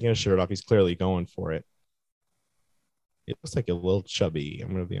 Oh, he's taking his shirt off. He's clearly going for it. It looks like a little chubby.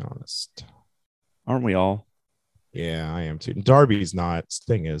 I'm going to be honest. Aren't we all? Yeah, I am too. Darby's not.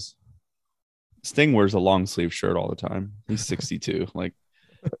 Sting is. Sting wears a long sleeve shirt all the time. He's 62. Like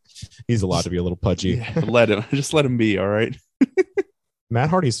he's allowed to be a little pudgy. Yeah, just let him be. All right. Matt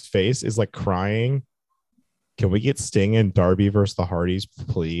Hardy's face is like crying. Can we get Sting and Darby versus the Hardys,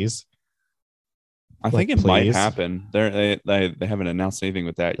 please? I think it might happen. They haven't announced anything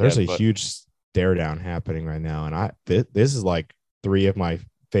with that yet. There's a huge stare down happening right now, and this is like 3 of my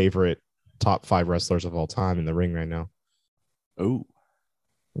favorite top 5 wrestlers of all time in the ring right now. Oh,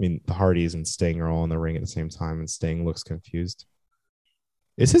 I mean, the Hardys and Sting are all in the ring at the same time, and Sting looks confused.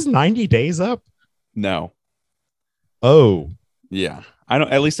 Is his 90 days up? No. Oh, yeah.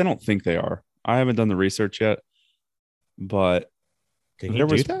 At least I don't think they are. I haven't done the research yet, but can you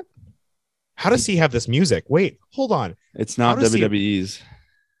do that? How does he have this music? Wait, hold on. It's not WWE's.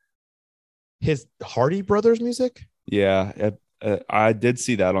 His Hardy Brothers music? Yeah, I did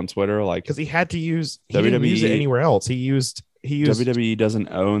see that on Twitter. Like, because he had to use WWE. He didn't use it anywhere else. He used WWE doesn't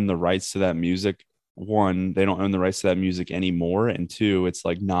own the rights to that music. One, they don't own the rights to that music anymore, and two, it's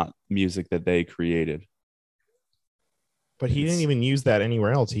like not music that they created. But he didn't even use that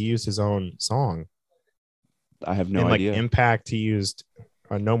anywhere else. He used his own song. I have no idea. Like Impact, he used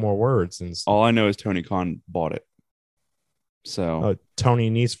No More Words, and all I know is Tony Khan bought it. So Tony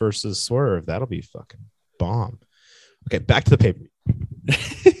Nese versus Swerve, that'll be fucking bomb. Okay, back to the pay-per-view.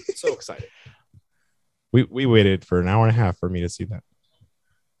 So excited. We waited for an hour and a half for me to see that.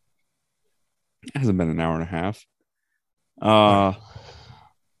 It hasn't been an hour and a half.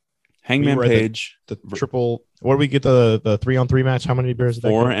 Hangman Page, the triple. What do we get the 3-on-3 match? How many beers?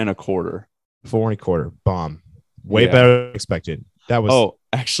 4 1/4. 4 1/4. Bomb. Way better than expected. That was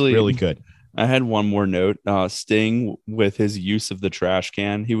actually really good. I had one more note. Sting, with his use of the trash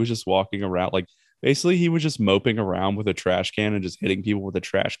can, he was just walking around basically he was just moping around with a trash can and just hitting people with a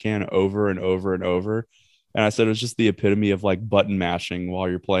trash can over and over and over. And I said it was just the epitome of like button mashing while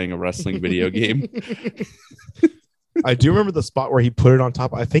you're playing a wrestling video game. I do remember the spot where he put it on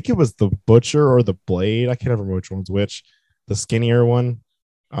top. I think it was the Butcher or the Blade. I can't remember which one's which. The skinnier one.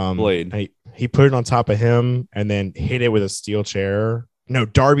 Blade. He put it on top of him and then hit it with a steel chair. No,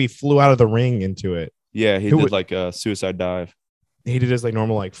 Darby flew out of the ring into it. Yeah, he did like a suicide dive. He did his like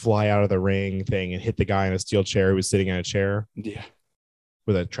normal like fly out of the ring thing and hit the guy in a steel chair who was sitting in a chair. Yeah.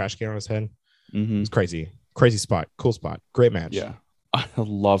 With a trash can on his head. Mm-hmm. It was crazy. Crazy spot. Cool spot. Great match. Yeah. I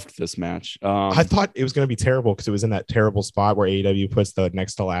loved this match. I thought it was going to be terrible because it was in that terrible spot where AEW puts the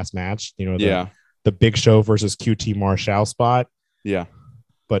next to last match. You know, the Big Show versus QT Marshall spot. Yeah.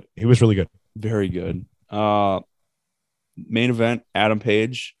 But it was really good. Very good. Main event, Adam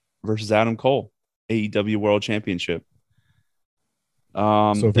Page versus Adam Cole, AEW World Championship.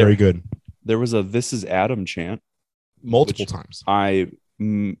 So very good. There was a "This is Adam" chant multiple times. I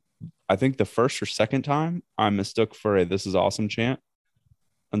think the first or second time I mistook for a "This is awesome" chant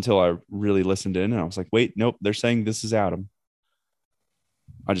until I really listened in and I was like, wait, nope, they're saying "This is Adam."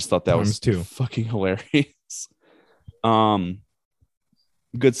 I just thought that was fucking hilarious.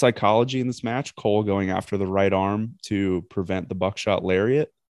 Good psychology in this match. Cole going after the right arm to prevent the buckshot lariat,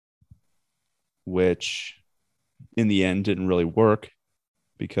 which in the end didn't really work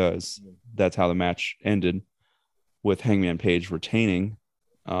because that's how the match ended with Hangman Page retaining.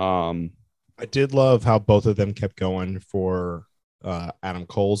 I did love how both of them kept going for Adam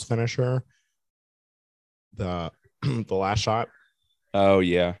Cole's finisher, the last shot. Oh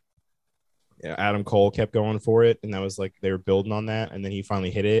yeah. Adam Cole kept going for it, and that was like they were building on that, and then he finally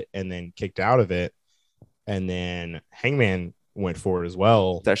hit it and then kicked out of it, and then Hangman went for it as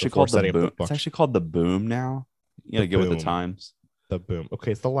well. It's actually called the boom. It's actually called the boom now. You gotta get with the times. The boom.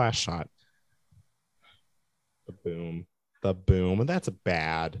 Okay, it's the last shot. The boom. That's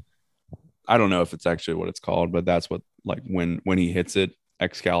bad. I don't know if it's actually what it's called, but that's what, like, when he hits it,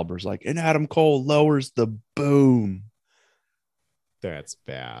 Excalibur's like, and Adam Cole lowers the boom. That's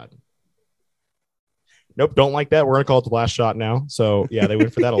bad. Nope, don't like that. We're gonna call it the last shot now. So yeah, they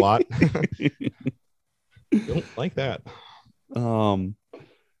went for that a lot. Don't like that.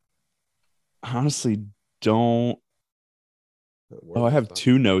 Honestly, don't. I have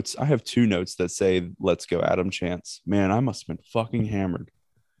two notes. That say "Let's go, Adam" chants. Man, I must have been fucking hammered.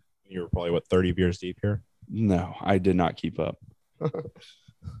 You were probably 30 beers deep here. No, I did not keep up.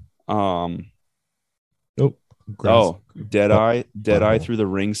 Nope. Deadeye through the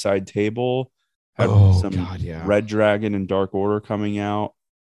ringside table. Had Red Dragon and Dark Order coming out.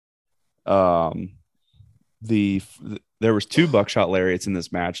 There was 2 buckshot lariats in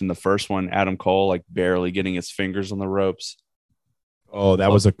this match, and the first one, Adam Cole like barely getting his fingers on the ropes. Oh,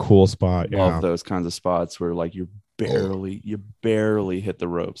 that was a cool spot. Love those kinds of spots where like you barely hit the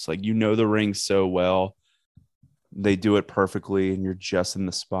ropes. Like, you know, the ring so well. They do it perfectly, and you're just in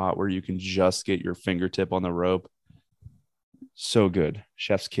the spot where you can just get your fingertip on the rope. So good.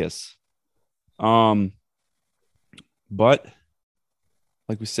 Chef's kiss. But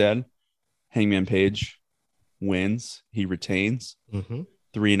like we said, Hangman Page wins. He retains 3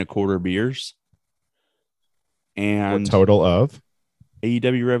 1/4 beers. And a total of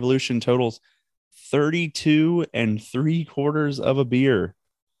AEW Revolution totals 32 3/4 of a beer,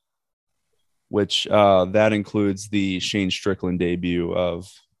 which that includes the Shane Strickland debut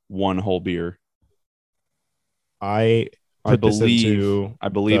of 1 whole beer. I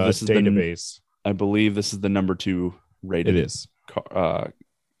believe this is database. I believe this is the number 2 rated. It is.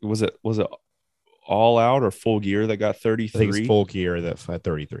 Was it All Out or Full Gear that got 33? I think it's Full Gear that had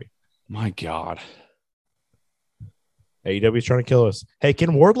 33. My God. AEW's trying to kill us. Hey,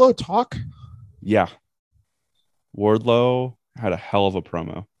 can Wardlow talk? Yeah. Wardlow had a hell of a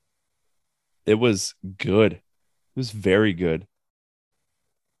promo. It was good. was very good.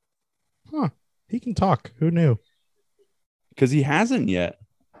 Huh. He can talk. Who knew? Because he hasn't yet.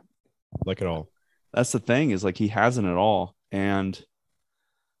 Like at all. That's the thing, is like he hasn't at all. And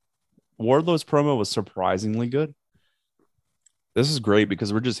Wardlow's promo was surprisingly good. This is great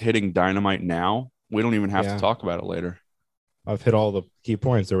because we're just hitting Dynamite now. We don't even have to talk about it later. I've hit all the key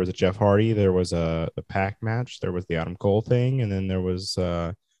points. There was a Jeff Hardy. There was a Pac match. There was the Adam Cole thing. And then there was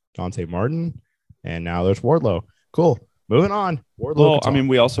Dante Martin. And now there's Wardlow. Cool. Moving on. Wardlow. Well, I mean,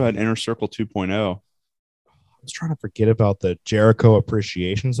 we also had Inner Circle 2.0. I was trying to forget about the Jericho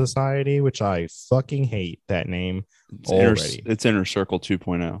Appreciation Society, which I fucking hate that name already. It's Inner Circle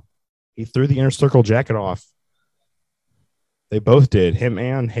 2.0. He threw the Inner Circle jacket off. They both did. Him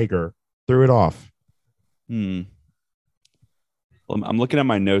and Hager threw it off. Well, I'm looking at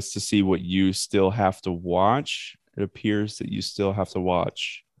my notes to see what you still have to watch. It appears that you still have to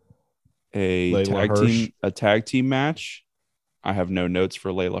watch a tag team match. I have no notes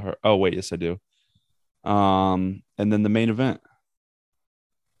for Layla Hirsch. Oh, wait, yes, I do. And then the main event.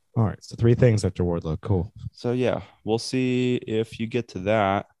 All right, so 3 things after Wardlow. Cool. So yeah, we'll see if you get to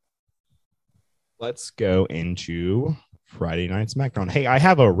that. Let's go into Friday Night SmackDown. Hey, I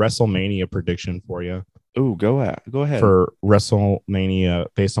have a WrestleMania prediction for you. Oh, go ahead. For WrestleMania,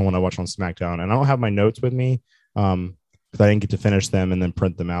 based on what I watched on SmackDown, and I don't have my notes with me, because I didn't get to finish them and then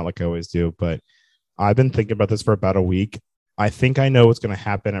print them out like I always do. But I've been thinking about this for about a week. I think I know what's going to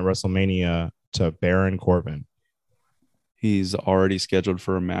happen at WrestleMania to Baron Corbin. He's already scheduled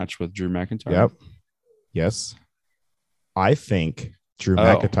for a match with Drew McIntyre. Yep. Yes. I think Drew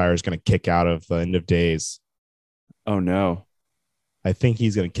McIntyre is going to kick out of the End of Days. Oh, no. I think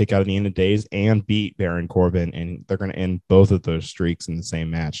he's going to kick out of the End of Days and beat Baron Corbin, and they're going to end both of those streaks in the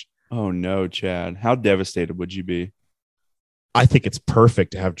same match. Oh, no, Chad. How devastated would you be? I think it's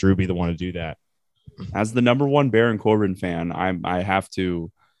perfect to have Drew be the one to do that. As the number one Baron Corbin fan, I have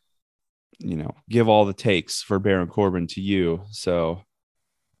to, give all the takes for Baron Corbin to you. So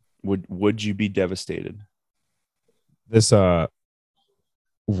would you be devastated? This Wardlow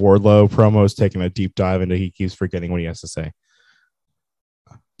promo is taking a deep dive into, he keeps forgetting what he has to say.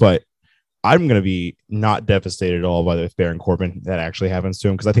 But I'm going to be not devastated at all by if Baron Corbin that actually happens to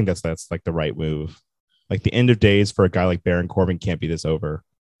him, because I think that's like the right move. Like the End of Days for a guy like Baron Corbin can't be this over.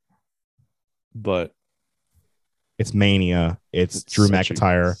 But it's Mania. It's Drew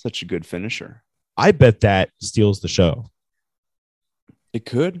McIntyre. Such a good finisher. I bet that steals the show. It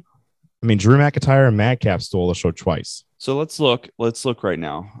could. I mean, Drew McIntyre and Madcap stole the show twice. So let's look right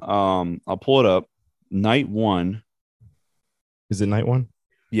now. I'll pull it up. Night 1. Is it night 1?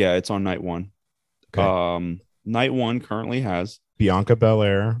 Yeah, it's on night 1. Okay. Night 1 currently has Bianca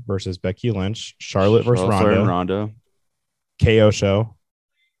Belair versus Becky Lynch, Charlotte versus Ronda, KO show,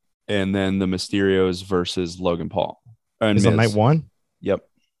 and then the Mysterios versus Logan Paul. And is on night 1? Yep.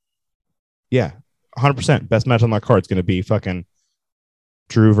 Yeah, 100%. Best match on that card is going to be fucking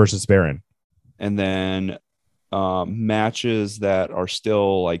Drew versus Baron. And then matches that are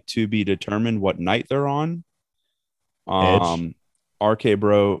still like to be determined what night they're on. Edge. RK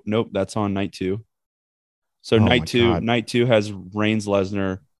Bro. Nope, that's on night 2. So night 2 has Reigns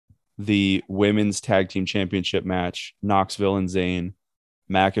Lesnar, the women's tag team championship match, Knoxville and Zayn,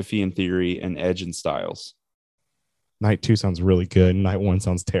 McAfee and Theory, and Edge and Styles. Night 2 sounds really good. Night 1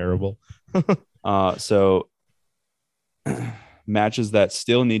 sounds terrible. So matches that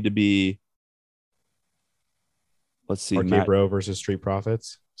still need to be. Let's see. RK Bro versus Street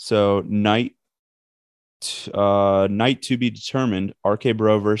Profits. So night to be determined. RK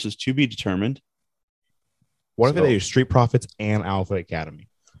Bro versus to be determined. What if they use Street Profits and Alpha Academy?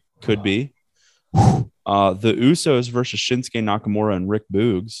 Could be. The Usos versus Shinsuke Nakamura and Rick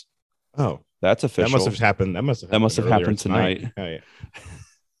Boogs. Oh, that's official. That must have happened. That must have happened tonight. Oh, yeah.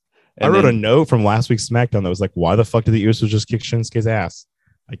 I wrote a note from last week's SmackDown that was like, "Why the fuck did the Usos just kick Shinsuke's ass?"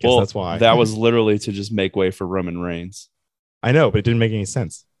 I guess that's why. That was literally to just make way for Roman Reigns. I know, but it didn't make any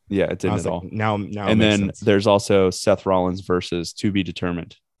sense. Yeah, it didn't at all. Now, and then there's also Seth Rollins versus to be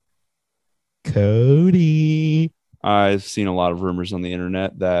determined. Cody. I've seen a lot of rumors on the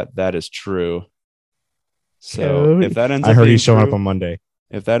internet that is true. So if that ends up, I heard he's showing up on Monday.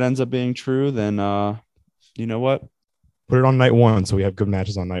 If that ends up being true, then you know what? Put it on night 1 so we have good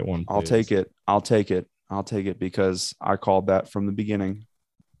matches on night 1. Please. I'll take it because I called that from the beginning.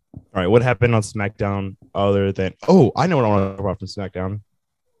 All right, what happened on SmackDown other than I know what I want to talk about from SmackDown.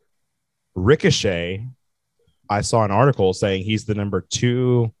 Ricochet, I saw an article saying he's the number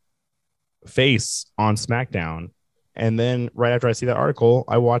 2 face on SmackDown, and then right after I see that article,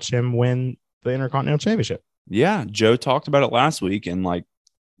 I watch him win the Intercontinental Championship. Yeah, Joe talked about it last week, and like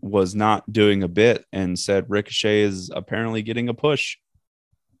was not doing a bit and said Ricochet is apparently getting a push.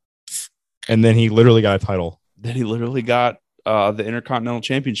 And then he literally got a title. Then he literally got the Intercontinental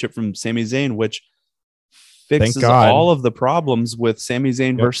Championship from Sami Zayn, which fixes all of the problems with Sami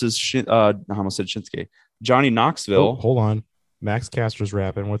Zayn versus I almost said Shinsuke. Johnny Knoxville. Oh, hold on. Max Caster's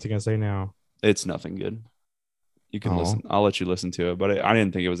rapping. What's he going to say now? It's nothing good. You can listen. I'll let you listen to it, but I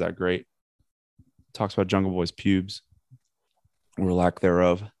didn't think it was that great. Talks about Jungle Boy's pubes or lack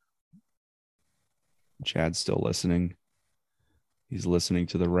thereof. Chad's still listening. He's listening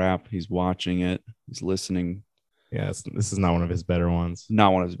to the rap. He's watching it. He's listening. Yeah, this is not one of his better ones.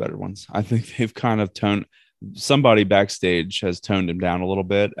 Not one of his better ones. I think they've kind of toned. Somebody backstage has toned him down a little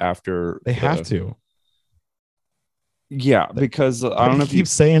bit after. They have to. Yeah, because I don't know if he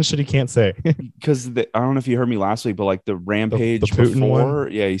keeps saying shit he can't say. Because I don't know if you heard me last week, but like the Rampage the Putin before,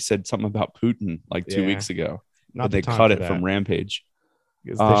 one? Yeah, he said something about Putin like 2 weeks ago. Not but they the time cut for it that. from Rampage.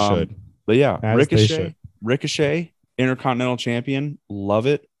 Because they should. But yeah, As they should. Ricochet, Intercontinental Champion, love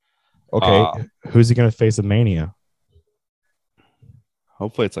it. Okay, who's he going to face at Mania?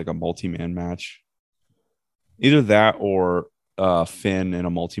 Hopefully it's like a multi-man match. Either that or Finn in a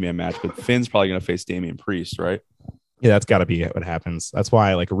multi-man match. But Finn's probably going to face Damian Priest, right? Yeah, that's got to be what happens. That's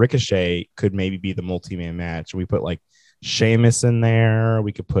why like Ricochet could maybe be the multi-man match. We put like Sheamus in there.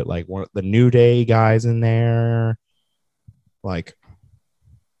 We could put like one of the New Day guys in there. Like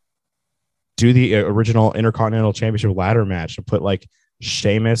do the original Intercontinental Championship ladder match and put like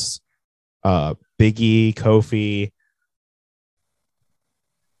Sheamus, Big E, Kofi,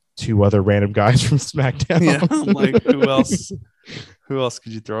 2 other random guys from SmackDown. Yeah, like who else? Who else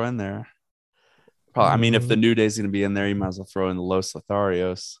could you throw in there? Probably, I mean, if the New Day's going to be in there, you might as well throw in the Los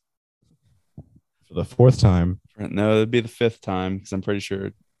Lotharios for the 4th time. No, it'd be the 5th time because I'm pretty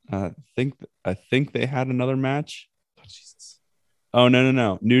sure. I think they had another match. Oh, Jesus. Oh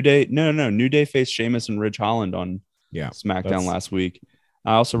no! New Day, no. New Day faced Sheamus and Ridge Holland on SmackDown last week.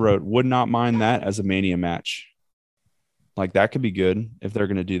 I also wrote, would not mind that as a Mania match. Like that could be good if they're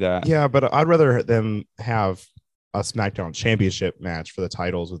going to do that. Yeah, but I'd rather them have a SmackDown Championship match for the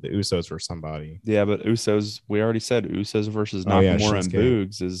titles with the Usos or somebody. Yeah, but Usos, we already said Usos versus Nakamura and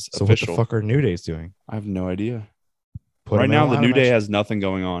Boogs is so official. What the fuck are New Day's doing? I have no idea. Right now, the New Day has nothing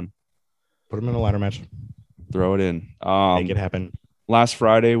going on. Put them in a ladder match. Throw it in. Make it happen. Last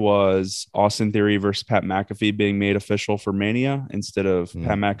Friday was Austin Theory versus Pat McAfee being made official for Mania instead of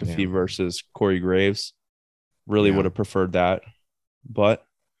Pat McAfee versus Corey Graves. Really would have preferred that, but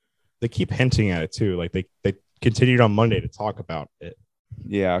they keep hinting at it too. Like they continued on Monday to talk about it.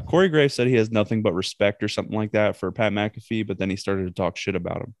 Yeah, Corey Graves said he has nothing but respect or something like that for Pat McAfee, but then he started to talk shit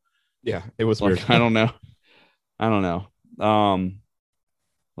about him. Yeah, it was like, weird. I don't know.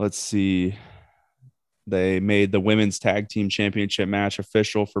 Let's see. They made the women's tag team championship match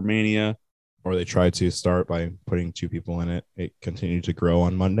official for Mania. Or they tried to start by putting 2 people in it. It continued to grow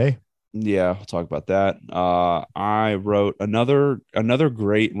on Monday. Yeah, we'll talk about that. I wrote another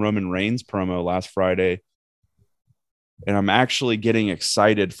great Roman Reigns promo last Friday. And I'm actually getting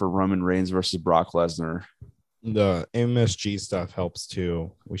excited for Roman Reigns versus Brock Lesnar. The MSG stuff helps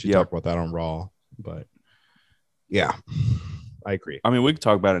too. We should talk about that on Raw. But yeah, I agree. I mean, we could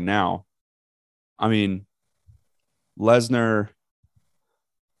talk about it now. I mean, Lesnar.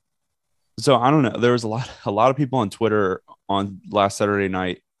 So I don't know. There was a lot of people on Twitter on last Saturday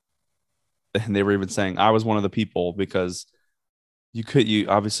night, and they were even saying I was one of the people because you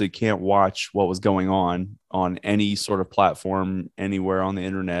obviously can't watch what was going on any sort of platform anywhere on the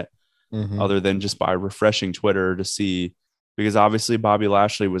internet other than just by refreshing Twitter to see, because obviously Bobby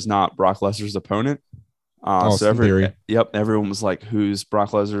Lashley was not Brock Lesnar's opponent. So everyone was like, who's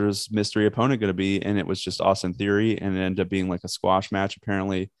Brock Lesnar's mystery opponent going to be? And it was just Austin Theory, and it ended up being like a squash match.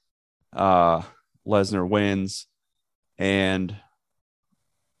 Apparently Lesnar wins, and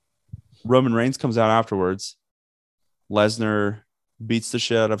Roman Reigns comes out afterwards. Lesnar beats the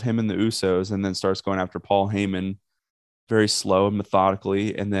shit out of him and the Usos and then starts going after Paul Heyman very slow and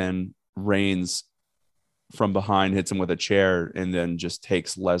methodically. And then Reigns from behind hits him with a chair and then just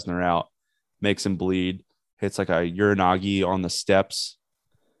takes Lesnar out, makes him bleed, hits like a Uranagi on the steps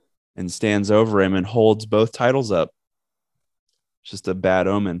and stands over him and holds both titles up. Just a bad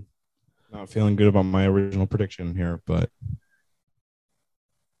omen. Not feeling good about my original prediction here, but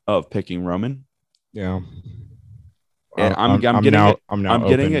of picking Roman. Yeah. And I'm getting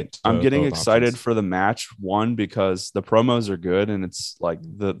excited for the match. One, because the promos are good and it's like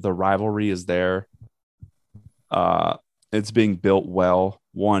the rivalry is there. It's being built well.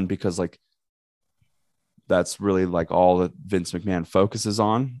 One, because like that's really like all that Vince McMahon focuses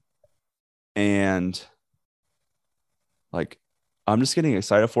on. And like I'm just getting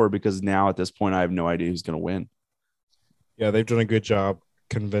excited for it because now at this point I have no idea who's going to win. Yeah, they've done a good job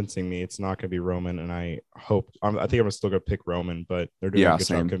convincing me it's not going to be Roman, and I think I'm still going to pick Roman, but they're doing a good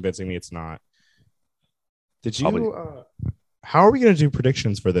job convincing me it's not. Did you? How are we going to do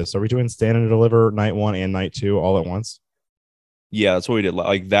predictions for this? Are we doing Stand and Deliver night 1 and night 2 all at once? Yeah, that's what we did.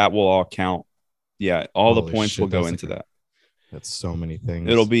 Like that will all count. Yeah, all the points will go into that. That's so many things.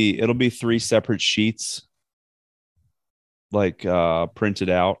 It'll be 3 separate sheets, like printed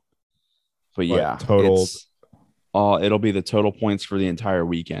out. But yeah, total. It'll be the total points for the entire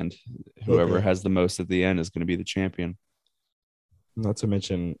weekend. Whoever has the most at the end is going to be the champion. Not to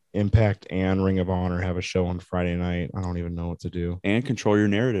mention Impact and Ring of Honor have a show on Friday night. I don't even know what to do. And control your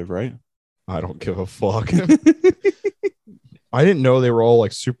narrative, right? I don't give a fuck. I didn't know they were all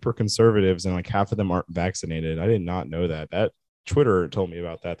like super conservatives and like half of them aren't vaccinated. I did not know that. That Twitter told me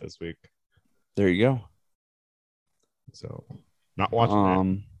about that this week. There you go. So not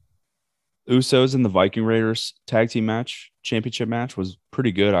watching that. Usos and the Viking Raiders tag team match, championship match was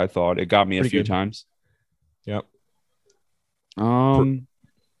pretty good. I thought it got me a few times. Yep.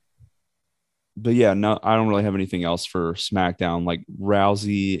 But yeah, no, I don't really have anything else for SmackDown. Like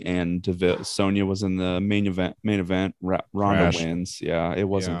Rousey and Sonya was in the main event. Ronda wins. Yeah, it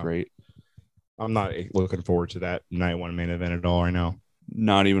wasn't great. I'm not looking forward to that night 1 main event at all right now.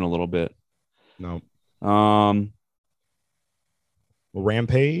 Not even a little bit. No.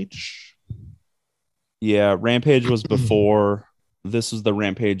 Rampage. Yeah, Rampage was before. This was the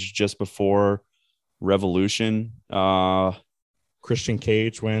Rampage just before Revolution. Christian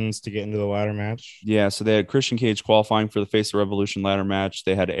Cage wins to get into the ladder match. Yeah, so they had Christian Cage qualifying for the Face of Revolution ladder match.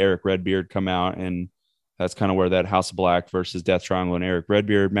 They had Eric Redbeard come out, and that's kind of where that House of Black versus Death Triangle and Eric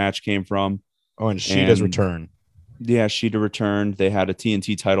Redbeard match came from. Oh, and Sheeta's return. Yeah, Sheeta returned. They had a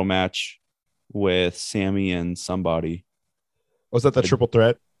TNT title match with Sammy and somebody. Was that the triple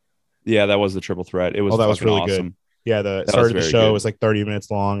threat? Yeah, that was the triple threat. It was. Oh, that was really awesome. Good. Yeah, the start of the show was like 30 minutes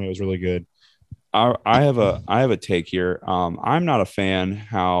long. It was really good. I have a take here. I'm not a fan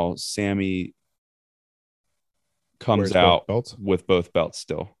how Sammy comes out with both belts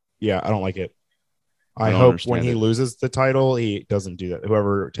still. Yeah, I don't like it. I hope when he loses the title, he doesn't do that.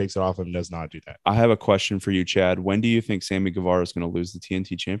 Whoever takes it off him does not do that. I have a question for you, Chad. When do you think Sammy Guevara is going to lose the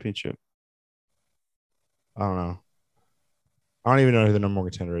TNT Championship? I don't know. I don't even know who the number 1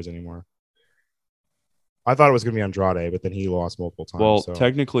 contender is anymore. I thought it was going to be Andrade, but then he lost multiple times. Well,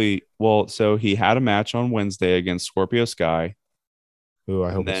 technically, so he had a match on Wednesday against Scorpio Sky. Ooh,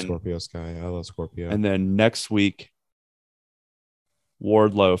 I hope it's Scorpio Sky. I love Scorpio. And then next week,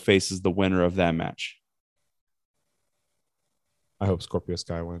 Wardlow faces the winner of that match. I hope Scorpio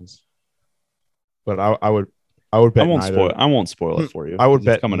Sky wins. But I would bet I won't spoil it for you. I would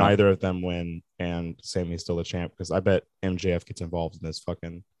bet neither of them win and Sammy's still the champ because I bet MJF gets involved in this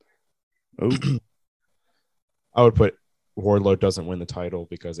fucking. Oh. I would put Wardlow doesn't win the title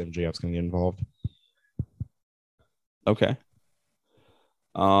because MJF's going to get involved. Okay.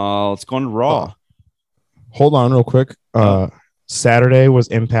 Let's go on to Raw. Hold on real quick. Saturday was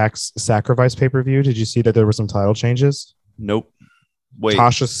Impact's Sacrifice pay-per-view. Did you see that there were some title changes? Nope. Wait.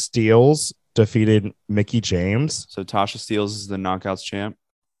 Tasha Steelz defeated Mickie James. So Tasha Steelz is the Knockouts champ?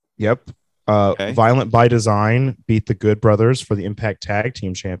 Yep. Okay. Violent by Design beat the Good Brothers for the Impact Tag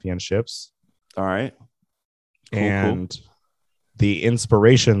Team Championships. All right. Cool. The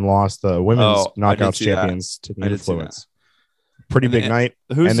Inspiration lost the Women's Knockouts Champions to the Influence. Pretty big night.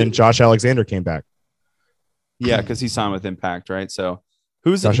 And then Josh Alexander came back. Yeah, because he signed with Impact, right? So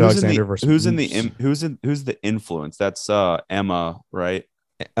who's the Influence? That's Emma, right?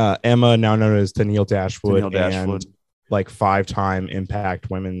 Emma, now known as Tenille Dashwood, and like 5-time Impact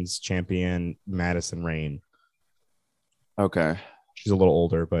Women's Champion Madison Rayne. Okay, she's a little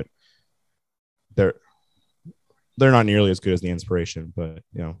older, but they're not nearly as good as the Inspiration, but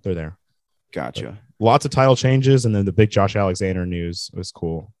they're there. Gotcha. But lots of title changes, and then the big Josh Alexander news was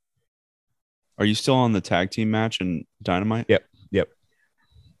cool. Are you still on the tag team match in Dynamite? Yep.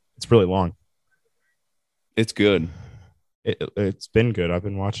 It's really long. It's good. It's been good. I've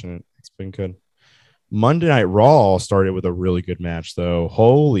been watching it. It's been good. Monday Night Raw started with a really good match, though.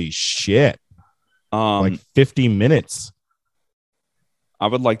 Holy shit. Like 50 minutes. I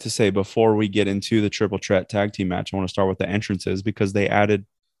would like to say before we get into the triple threat tag team match, I want to start with the entrances because they added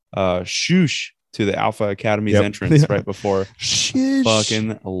Shoosh to the Alpha Academy's entrance right before. Shoosh.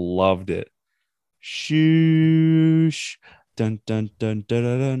 Fucking loved it. Shoosh. Dun, dun, dun, dun,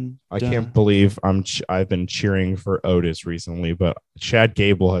 dun, dun. I can't believe I've been cheering for Otis recently, but Chad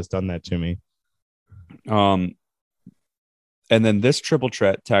Gable has done that to me. And then this triple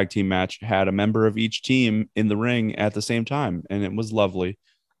threat tag team match had a member of each team in the ring at the same time, and it was lovely.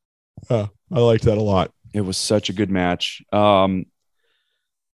 I liked that a lot. It was such a good match. I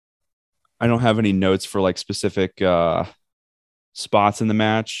don't have any notes for like specific spots in the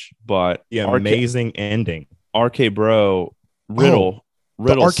match, but the amazing ending. RK Bro, Riddle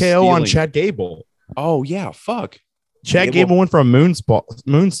the RKO stealing. On Chad Gable. Oh yeah, fuck. Chad Gable went for a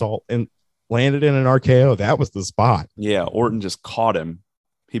moonsault and landed in an RKO. That was the spot. Yeah, Orton just caught him.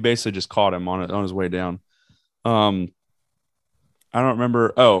 He basically just caught him on his way down. I don't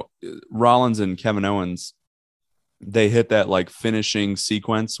remember. Oh, Rollins and Kevin Owens, they hit that like finishing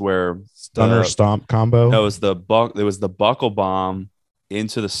sequence where stunner stomp combo. No, it was the buckle bomb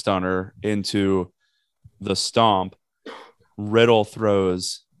into the stunner into the stomp. Riddle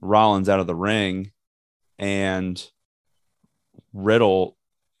throws Rollins out of the ring, and Riddle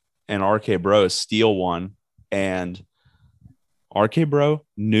and RK Bro steal one, and RK Bro,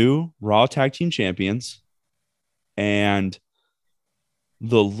 new Raw Tag Team Champions, and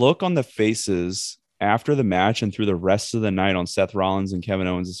the look on the faces after the match and through the rest of the night on Seth Rollins and Kevin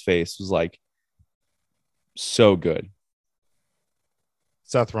Owens' face was like so good.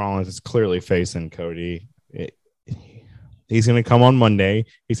 Seth Rollins is clearly facing Cody. He's going to come on Monday.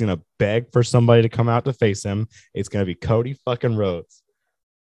 He's going to beg for somebody to come out to face him. It's going to be Cody fucking Rhodes.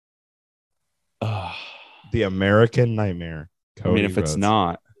 The American Nightmare. Cody I mean, if Rhodes. It's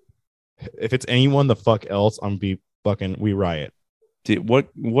not. If it's anyone the fuck else, I'm be fucking We Riot. Dude, what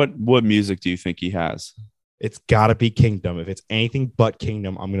music do you think he has? It's got to be Kingdom. If it's anything but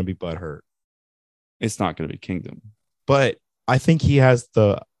Kingdom, I'm going to be butthurt. It's not going to be Kingdom. But I think he has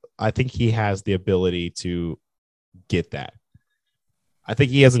the ability to get that. I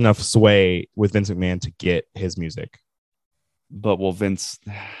think he has enough sway with Vince McMahon to get his music. But will Vince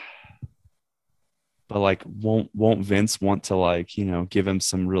won't Vince want to like, you know, give him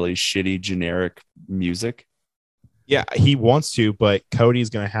some really shitty generic music? Yeah, he wants to, but Cody's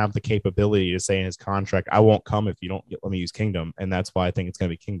going to have the capability to say in his contract, I won't come if you don't let me use Kingdom. And that's why I think it's going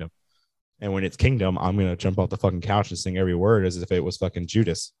to be Kingdom. And when it's Kingdom, I'm going to jump off the fucking couch and sing every word as if it was fucking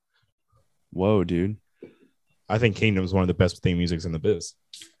Judas. Whoa, dude. I think Kingdom is one of the best theme musics in the biz.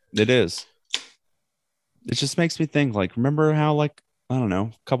 It is. It just makes me think, like, remember how, like, I don't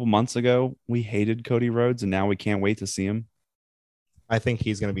know, a couple months ago, we hated Cody Rhodes and now we can't wait to see him? I think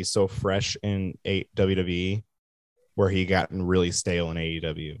he's going to be so fresh in WWE where he gotten really stale in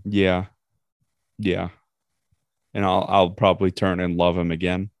AEW. Yeah. Yeah. And I'll probably turn and love him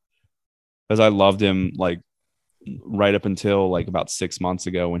again. Because I loved him like right up until like about 6 months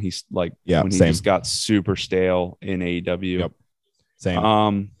ago when he's like when he just got super stale in AEW. Yep.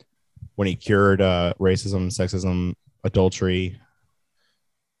 Same. When he cured racism, sexism, adultery.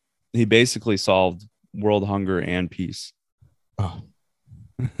 He basically solved world hunger and peace. Oh,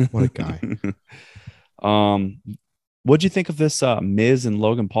 what a guy. What'd you think of this Miz and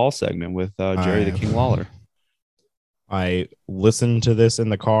Logan Paul segment with Jerry the King Lawler? I listened to this in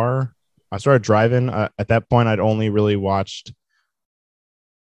the car. I started driving. At that point, I'd only really watched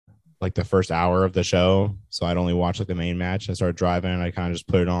like the first hour of the show. So I'd only watched like the main match. I started driving and I kind of just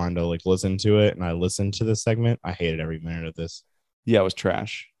put it on to like listen to it. And I listened to this segment. I hated every minute of this. Yeah, it was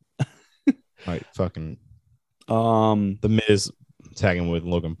trash. The Miz tagging with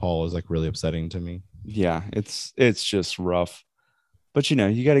Logan Paul is like really upsetting to me. Yeah, it's just rough. But you know,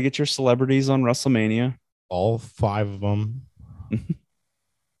 you got to get your celebrities on WrestleMania. All 5 of them.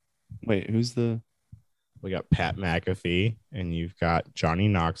 Wait, we got Pat McAfee, and you've got Johnny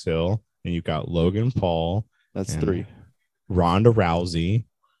Knoxville, and you've got Logan Paul. That's 3. Ronda Rousey.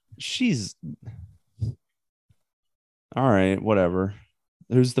 She's all right, whatever.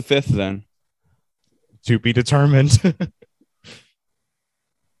 Who's the 5th then? To be determined.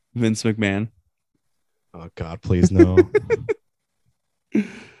 Vince McMahon. Oh God, please no.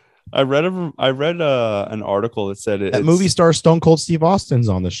 I read an article that said that movie star Stone Cold Steve Austin's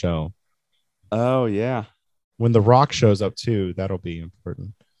on the show. Oh yeah. When The Rock shows up too, that'll be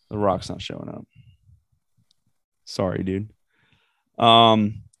important. The Rock's not showing up. Sorry, dude.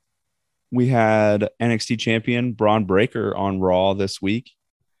 We had NXT champion Braun Breaker on Raw this week,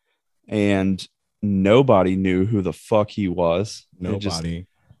 and nobody knew who the fuck he was. Nobody.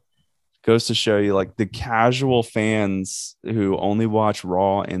 Goes to show you, like, the casual fans who only watch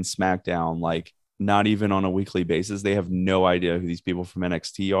Raw and SmackDown, like, not even on a weekly basis, they have no idea who these people from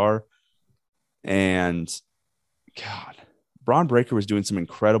NXT are. And God, Braun Breaker was doing some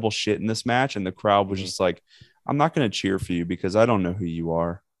incredible shit in this match, and the crowd was just like, I'm not going to cheer for you because I don't know who you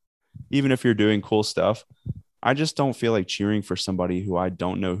are. Even if you're doing cool stuff, I just don't feel like cheering for somebody who I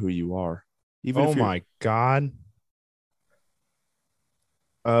don't know who you are. Even my God.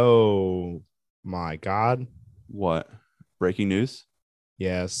 Oh my God. What? Breaking news?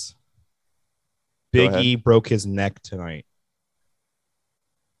 Yes. Go Big ahead. E broke his neck tonight.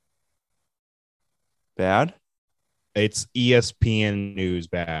 Bad? It's ESPN News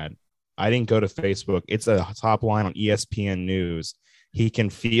bad. I didn't go to Facebook. It's a top line on ESPN News. He can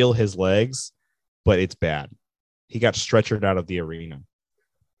feel his legs, but it's bad. He got stretchered out of the arena.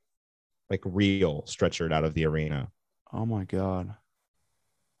 Like real stretchered out of the arena. Oh my God.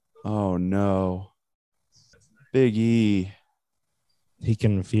 Oh no. Big E. He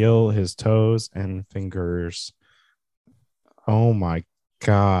can feel his toes and fingers. Oh my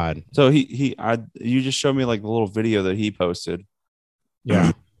God. So you just showed me like the little video that he posted.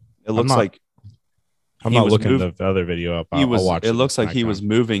 Yeah. It looks not- like I'm he not was looking mov- the other video up. he was I'll watch it looks like he SmackDown. was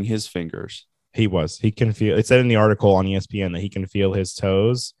moving his fingers. He was. He can feel. It said in the article on ESPN that he can feel his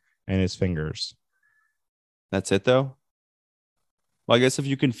toes and his fingers. That's it though. Well, I guess if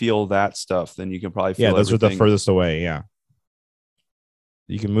you can feel that stuff, then you can probably feel Yeah, those are the everything. furthest away. Yeah.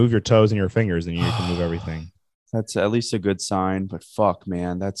 You can move your toes and your fingers and you can move everything. That's at least a good sign, but fuck,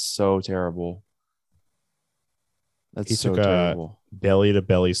 man, that's so terrible. That's He so took a terrible. belly to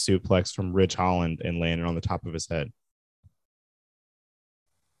belly suplex from Ridge Holland and landed on the top of his head.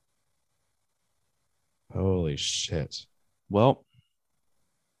 Holy shit. Well,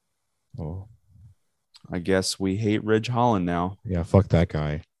 Oh, I guess we hate Ridge Holland now. yeah. Fuck that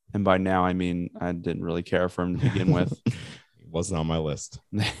guy. And by now, I mean, I didn't really care for him to begin with. He wasn't on my list.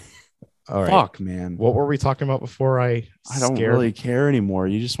 All right. Fuck, man. What were we talking about before I don't really care anymore.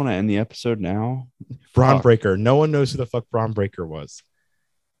 You just want to end the episode now? Braun Fuck. Breaker. No one knows who the fuck Braun Breaker was.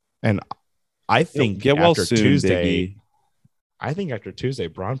 And I think Get well after soon, Tuesday, Big E. I think after Tuesday,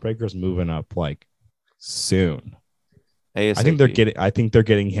 Braun Breaker's moving up like soon. ASAP. I think they're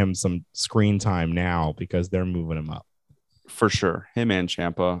getting him some screen time now because they're moving him up. For sure. Him and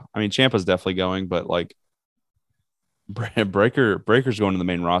Ciampa. I mean, Ciampa's definitely going, but like Breaker's going to the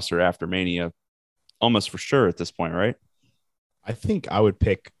main roster after Mania, almost for sure at this point, right? I think I would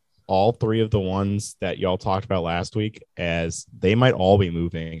pick all three of the ones that y'all talked about last week as they might all be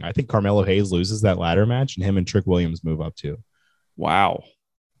moving. I think Carmelo Hayes loses that ladder match and him and Trick Williams move up too. Wow.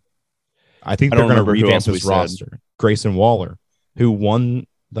 I think I they're don't going to remember who revamp else we his said. roster. Grayson Waller, who won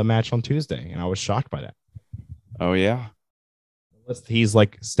the match on Tuesday, and I was shocked by that. Oh yeah. Unless he's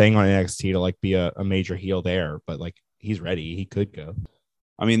like staying on NXT to like be a major heel there, but like he's ready. He could go.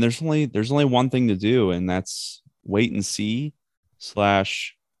 I mean, there's only one thing to do, and that's wait and see /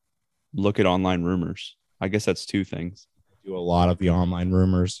 look at online rumors. I guess that's two things. Do a lot of the online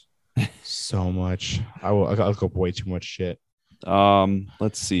rumors. So much. I'll look up way too much shit.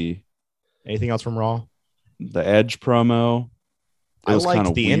 Let's see. Anything else from Raw? The Edge promo. I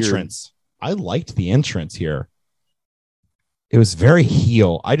liked the entrance. I liked the entrance here. It was very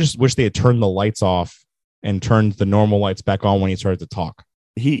heel. I just wish they had turned the lights off and turned the normal lights back on when he started to talk.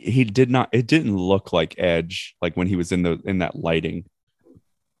 He did not. It didn't look like Edge like when he was in that lighting.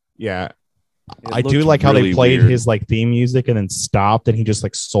 Yeah. It I do looked like how really they played weird. his like theme music and then stopped and he just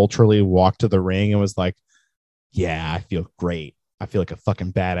like sultrily walked to the ring and was like, yeah, I feel great. I feel like a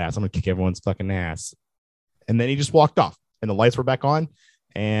fucking badass. I'm gonna kick everyone's fucking ass. And then he just walked off and the lights were back on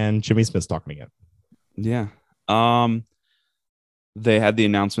and Jimmy Smith's talking again. Yeah. They had the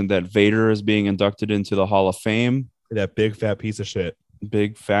announcement that Vader is being inducted into the Hall of Fame. That big fat piece of shit.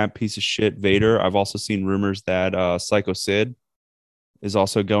 Big fat piece of shit Vader. I've also seen rumors that Psycho Sid is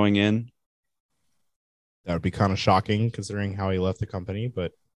also going in. That would be kind of shocking considering how he left the company,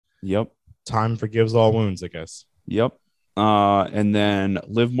 but Yep. time forgives all wounds, I guess. Yep. And then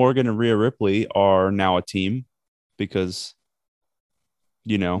Liv Morgan and Rhea Ripley are now a team because,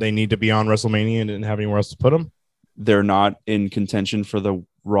 you know, They need to be on WrestleMania and didn't have anywhere else to put them. they're not in contention for the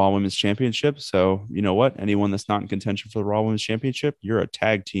Raw Women's Championship. So, you know what? Anyone that's not in contention for the Raw Women's Championship, you're a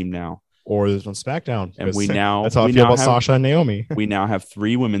tag team now. Or there's on SmackDown. And we now that's how I we feel now about have- Sasha and Naomi. We now have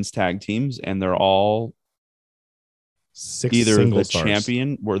 3 women's tag teams, and they're all 6 either single the stars.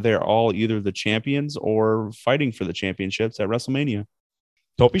 champion, where they're all either the champions or fighting for the championships at WrestleMania.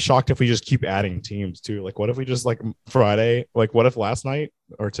 Don't be shocked if we just keep adding teams too. Like, what if we just like Friday? Like, what if last night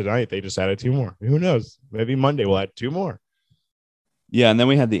or tonight they just added 2 more? Who knows? Maybe Monday we'll add 2 more. Yeah, and then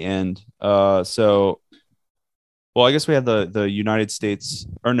we had the end. Well, I guess we had the United States,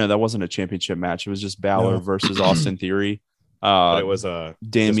 or no, that wasn't a championship match. It was just Balor No. versus Austin Theory. But it was a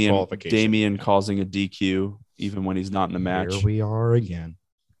disqualification. Damian causing a DQ even when he's not in the match. Here we are again.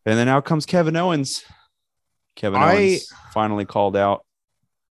 And then out comes Kevin Owens. Kevin Owens finally called out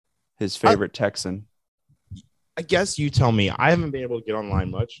his favorite Texan. I guess you tell me. I haven't been able to get online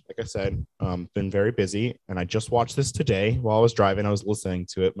much. Like I said, been very busy, and I just watched this today while I was driving. I was listening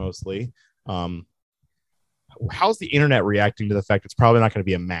to it mostly. How's the internet reacting to the fact it's probably not going to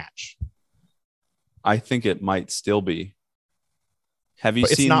be a match? I think it might still be. Have you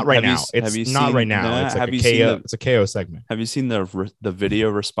But seen? it's not right have you- now. have you It's not seen- right now. nah, It's like have a you seen KO. the- It's a KO segment. Have you seen the video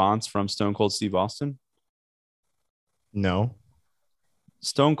response from Stone Cold Steve Austin? No.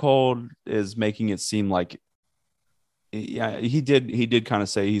 Stone Cold is making it seem like, yeah, he did kind of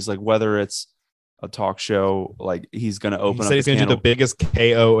say, he's like, whether it's a talk show, like he's going to He open said up he's going to do the biggest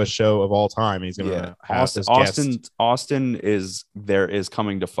KO show of all time. He's going to have Austin is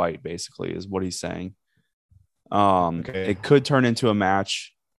coming to fight, basically, is what he's saying. Okay. It could turn into a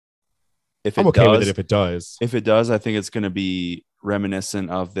match. I'm okay with it if it does. If it does, I think it's going to be reminiscent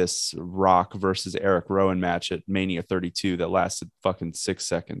of this Rock versus Eric Rowan match at Mania 32 that lasted fucking 6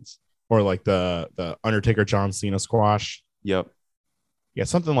 seconds. Or like the Undertaker John Cena squash. Yep. Yeah,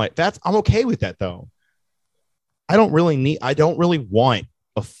 something like that. I'm okay with that though. I don't really want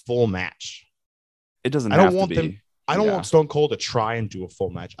a full match. It doesn't I don't have want to them. be. I don't Yeah. want Stone Cold to try and do a full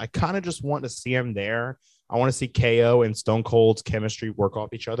match. I kind of just want to see him there. I want to see KO and Stone Cold's chemistry work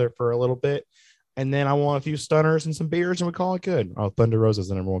off each other for a little bit. And then I want a few stunners and some beers and we call it good. Oh, Thunder Rosa's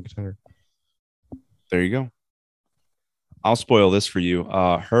the number one contender. There you go. I'll spoil this for you.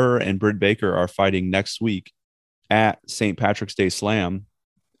 Her and Britt Baker are fighting next week at St. Patrick's Day Slam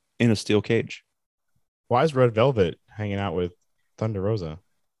in a steel cage. Why is Red Velvet hanging out with Thunder Rosa?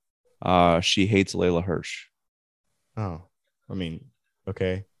 She hates Layla Hirsch. Oh, I mean,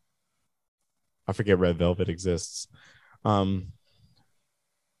 okay. I forget Red Velvet exists.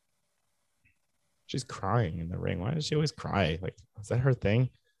 She's crying in the ring. Why does she always cry? Like, is that her thing?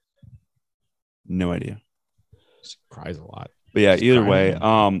 No idea. She cries a lot. But yeah, She's either crying.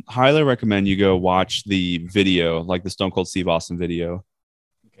 way, highly recommend you go watch the video, like the Stone Cold Steve Austin video,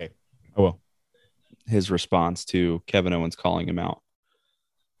 Okay. Oh, well. his response to Kevin Owens calling him out.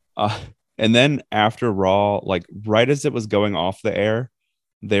 And then after Raw, like right as it was going off the air,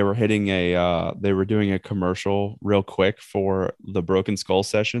 they were doing a commercial real quick for the Broken Skull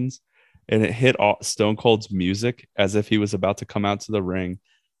sessions, and it hit Stone Cold's music as if he was about to come out to the ring,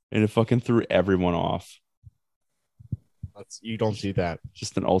 and it fucking threw everyone off. You don't see that.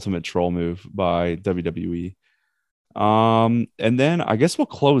 Just an ultimate troll move by WWE. And then I guess we'll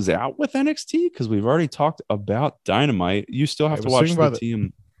close out with NXT because we've already talked about Dynamite. You still have to watch the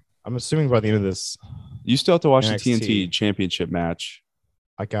team. I'm assuming by the end of this, You still have to watch NXT. the TNT Championship match.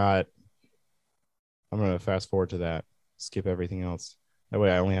 I'm going to fast forward to that. Skip everything else. That way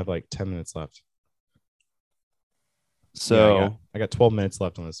I only have like 10 minutes left. So Yeah, I got 12 minutes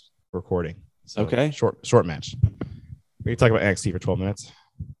left on this recording. So Okay. Short match. We can talk about NXT for 12 minutes.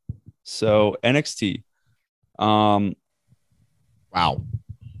 So NXT. Wow.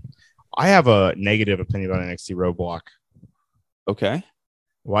 I have a negative opinion about NXT Roadblock. Okay.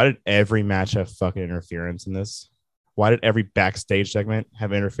 Why did every match have fucking interference in this? Why did every backstage segment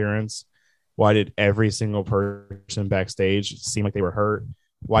have interference? Why did every single person backstage seem like they were hurt?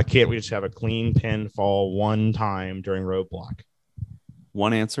 Why can't we just have a clean pinfall one time during Roadblock?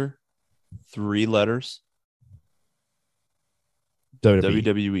 One answer. 3 letters. WWE.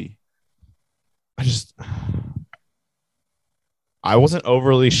 WWE. I wasn't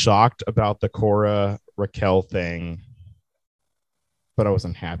overly shocked about the Cora Raquel thing, but I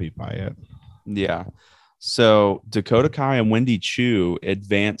wasn't happy by it. Yeah. So Dakota Kai and Wendy Chu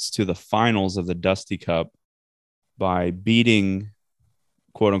advanced to the finals of the Dusty Cup by beating,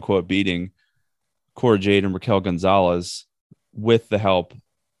 quote unquote, beating Cora Jade and Raquel Gonzalez with the help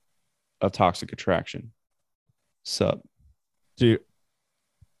of Toxic Attraction. Sup? Dude,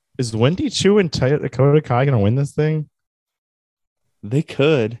 is Wendy Chu and Dakota Kai going to win this thing? They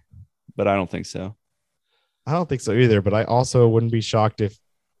could, but I don't think so. I don't think so either, but I also wouldn't be shocked if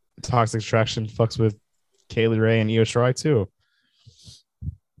Toxic Attraction fucks with Kaylee Ray and Io Shirai too.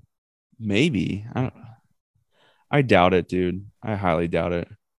 Maybe. I doubt it, dude. I highly doubt it.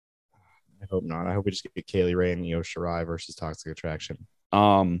 I hope not. I hope we just get Kaylee Ray and Io Shirai versus Toxic Attraction.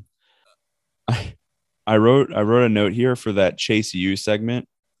 I wrote a note here for that Chase U segment.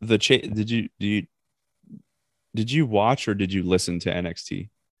 Did you watch or did you listen to NXT?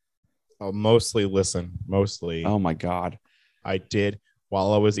 I'll mostly listen. Mostly. Oh my God. I did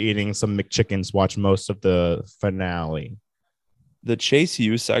while I was eating some McChickens, watch most of the finale. The Chase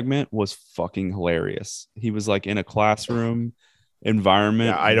U segment was fucking hilarious. He was like in a classroom environment.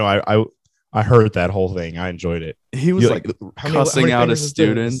 Yeah, I know. I heard that whole thing. I enjoyed it. He was like cussing out his fingers is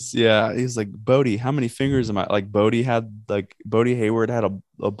students. Yeah. He's like, Bodie, how many fingers am I? Like Bodie Hayward had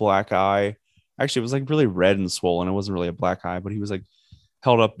a black eye. Actually, it was like really red and swollen. It wasn't really a black eye, but he was like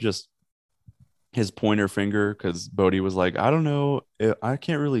held up just his pointer finger because Bodie was like, I don't know. I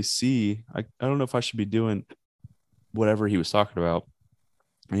can't really see. I don't know if I should be doing whatever he was talking about.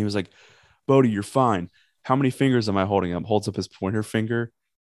 And he was like, Bodie, you're fine. How many fingers am I holding up? Holds up his pointer finger.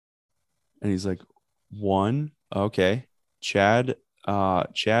 And he's like, 1. Okay. Chad, I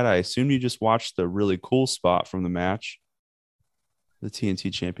assume you just watched the really cool spot from the match, the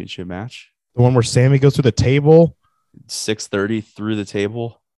TNT Championship match. The one where Sammy goes through the table? 6:30 through the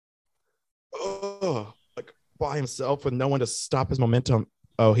table. Oh, like by himself with no one to stop his momentum.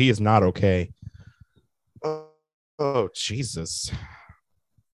 Oh, he is not okay. Oh, Jesus.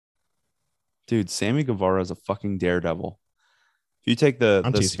 Dude, Sammy Guevara is a fucking daredevil. If you take the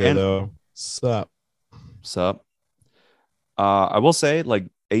here, though. Sup. I will say, like,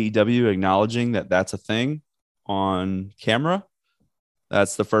 AEW acknowledging that that's a thing on camera.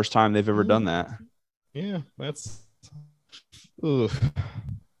 That's the first time they've ever done that. Yeah, that's.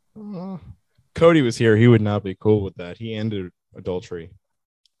 Cody was here. He would not be cool with that. He ended adultery.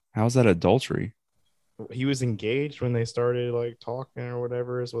 How's that adultery? He was engaged when they started like talking or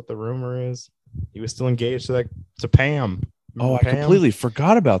whatever is what the rumor is. He was still engaged to Pam. Remember Pam? I completely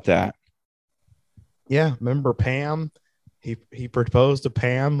forgot about that. Yeah, remember Pam? He proposed to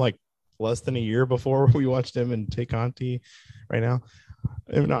Pam like less than a year before we watched him in Tay Conti right now.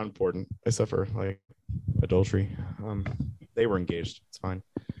 It's not important except for like adultery. They were engaged. It's fine.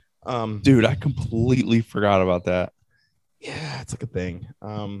 Dude, I completely forgot about that. Yeah, it's like a thing.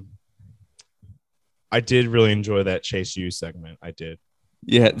 I did really enjoy that Chase U segment. I did.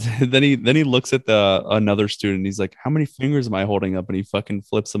 Yeah. Then he looks at another student. He's like, how many fingers am I holding up? And he fucking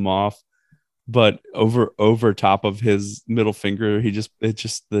flips them off. But over top of his middle finger, it's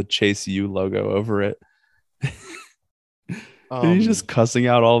just the Chase U logo over it. And he's just cussing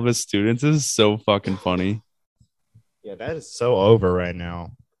out all of his students. This is so fucking funny. Yeah, that is so over right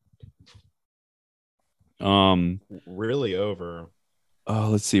now. Really over.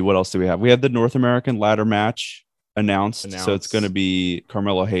 Let's see, what else do we have? We have the North American ladder match announced. So it's going to be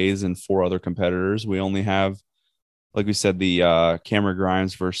Carmelo Hayes and 4 other competitors. We only have, like we said, the Cameron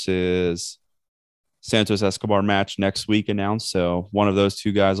Grimes versus Santos Escobar match next week announced. So one of those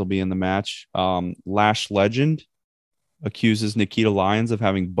 2 guys will be in the match. Lash Legend accuses Nikita Lyons of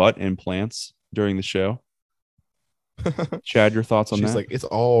having butt implants during the show. Chad, your thoughts on that? She's like, it's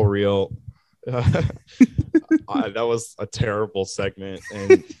all real. That was a terrible segment,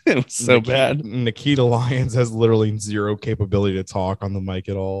 and it was so bad. Nikita Lyons has literally zero capability to talk on the mic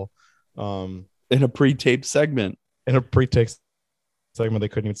at all. In a pre-taped segment, they couldn't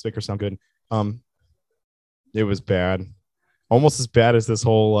even make her sound good. It was bad, almost as bad as this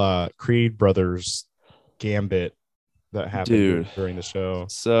whole Creed brothers gambit that happened during the show.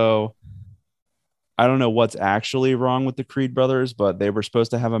 So I don't know what's actually wrong with the Creed brothers, but they were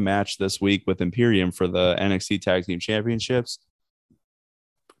supposed to have a match this week with Imperium for the NXT Tag Team Championships.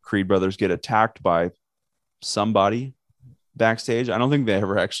 Creed brothers get attacked by somebody backstage. I don't think they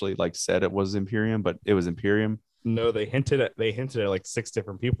ever actually like said it was Imperium, but it was Imperium. No, they hinted at like 6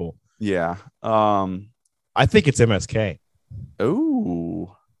 different people. Yeah. I think it's MSK.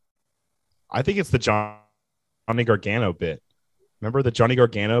 Oh. I think it's the Johnny Gargano bit. Remember the Johnny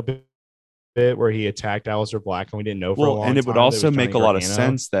Gargano bit where he attacked Aleister Black and we didn't know for a long time? And it would also make a lot of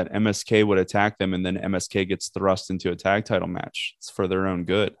sense that MSK would attack them and then MSK gets thrust into a tag title match. It's for their own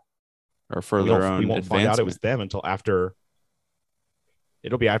good or for their own advancement. We won't find out it was them until after.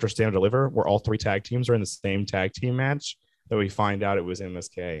 It'll be after Stand and Deliver where all 3 tag teams are in the same tag team match that we find out it was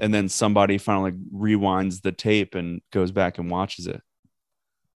MSK. And then somebody finally rewinds the tape and goes back and watches it.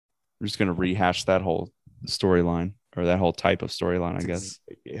 We're just going to rehash that whole storyline or that whole type of storyline, I guess.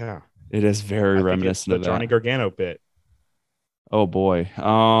 Yeah. It is very reminiscent of that. Johnny Gargano bit. Oh boy.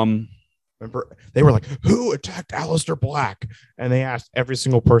 Remember they were like, who attacked Aleister Black? And they asked every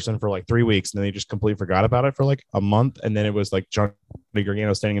single person for like 3 weeks, and then they just completely forgot about it for like a month. And then it was like Johnny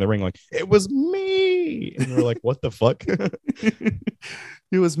Gargano standing in the ring, like, it was me. And we're like, what the fuck?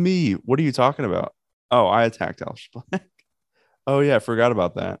 It was me. What are you talking about? Oh, I attacked Aleister Black. Oh yeah, I forgot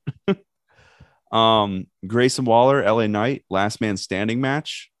about that. Grayson Waller, LA Knight, last man standing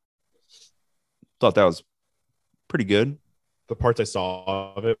match. Thought that was pretty good. The parts I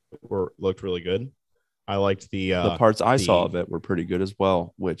saw of it looked really good. I liked the parts I saw of it were pretty good as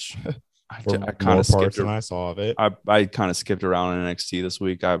well, which I kind of skipped. Than I saw of it. I kind of skipped around in NXT this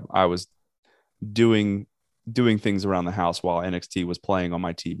week. I was doing things around the house while NXT was playing on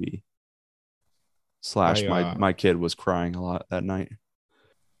my TV. My kid was crying a lot that night.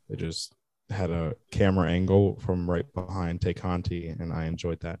 They just had a camera angle from right behind Tay Conti, and I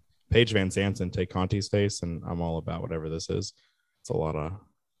enjoyed that. Paige Van Zanten take Conti's face, and I'm all about whatever this is. It's a lot of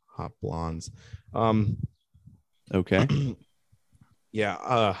hot blondes. Okay.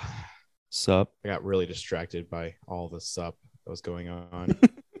 Yeah. Sup? I got really distracted by all the sup that was going on.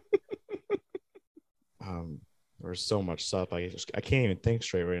 There's so much sup. I can't even think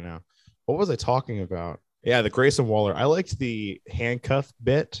straight right now. What was I talking about? Yeah, the Grayson Waller. I liked the handcuff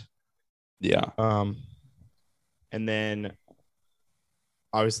bit. Yeah. And then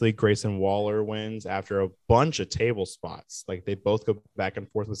obviously Grayson Waller wins after a bunch of table spots. Like they both go back and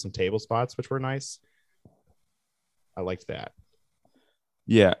forth with some table spots, which were nice. I liked that.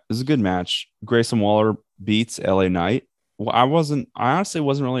 Yeah, it was a good match. Grayson Waller beats LA Knight. Well, I honestly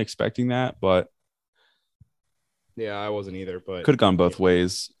wasn't really expecting that, but yeah, I wasn't either, but could have gone both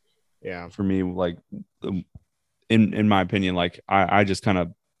ways. Yeah. For me, like in my opinion, like I just kind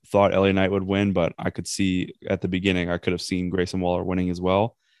of thought LA Knight would win, but I could see at the beginning I could have seen Grayson Waller winning as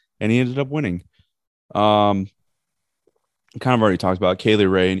well, and he ended up winning. Kind of already talked about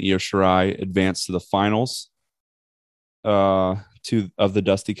Kaylee Ray and Io Shirai advanced to the finals of the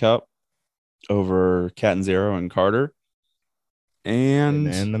Dusty Cup over Catanzaro and Carter. And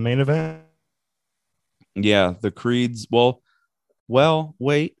then the main event. Yeah, the Creeds. Well,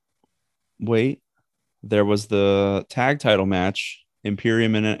 wait. There was the tag title match,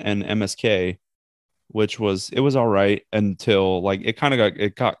 Imperium and MSK, which was all right until like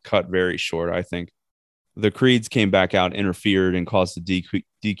it got cut very short, I think. The Creeds came back out, interfered, and caused a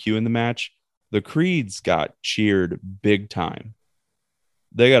DQ in the match. The Creeds got cheered big time.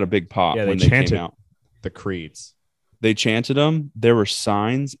 They got a big pop when they came out. The Creeds. They chanted them. There were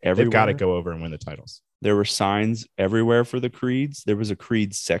signs everywhere. They've got to go over and win the titles. There were signs everywhere for the Creeds. There was a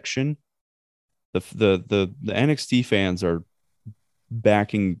Creed section. The NXT fans are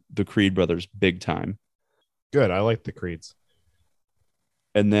backing the Creed brothers big time. Good. I like the Creeds.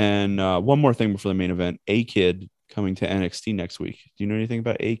 And then one more thing before the main event. A-Kid coming to NXT next week. Do you know anything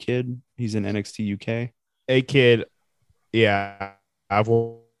about A-Kid? He's in NXT UK. A-Kid, yeah. I've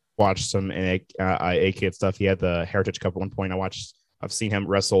watched some A-Kid stuff. He had the Heritage Cup at one point. I've seen him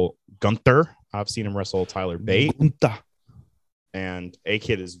wrestle Gunther. I've seen him wrestle Tyler Bate. Gunther. And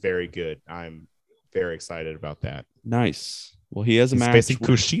A-Kid is very good. I'm very excited about that. Nice. Well, he has a match. Facing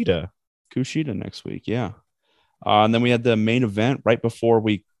Kushida next week. Yeah. And then we had the main event right before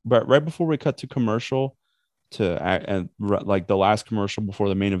we cut to commercial like the last commercial before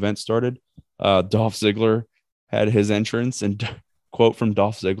the main event started. Dolph Ziggler had his entrance, and quote from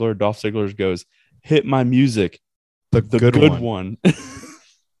Dolph Ziggler. Dolph Ziggler goes, "Hit my music, the good one."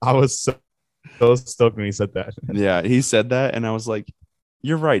 I was so stoked when he said that. Yeah, he said that, and I was like,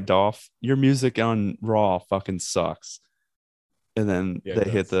 "You're right, Dolph. Your music on Raw fucking sucks." And then they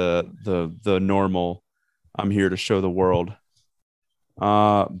hit the normal, "I'm here to show the world."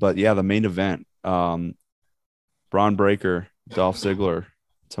 But yeah, the main event, Braun Breaker, Dolph Ziggler,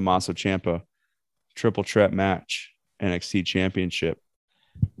 Tommaso Ciampa, triple threat match, NXT Championship.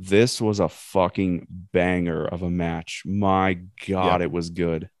 This was a fucking banger of a match. My God, It was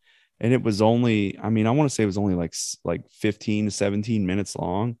good. And it was only, I want to say it was only like 15 to 17 minutes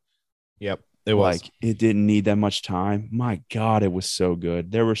long. Yep. It was. Like, it didn't need that much time. My God, it was so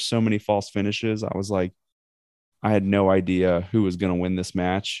good. There were so many false finishes. I was like, I had no idea who was going to win this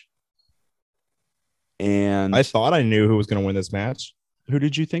match. And I thought I knew who was going to win this match. Who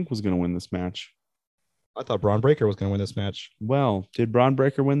did you think was going to win this match? I thought Braun Breaker was going to win this match. Well, did Braun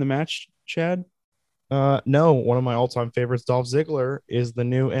Breaker win the match, Chad? No. One of my all-time favorites, Dolph Ziggler, is the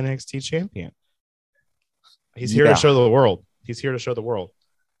new NXT champion. He's here to show the world.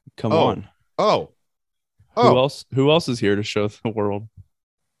 Come on. Oh. Who else is here to show the world?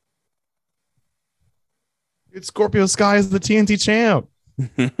 It's Scorpio Sky is the TNT champ.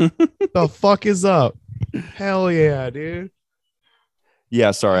 The fuck is up? Hell yeah, dude.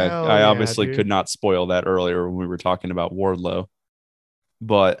 Yeah, sorry. I obviously could not spoil that earlier when we were talking about Wardlow.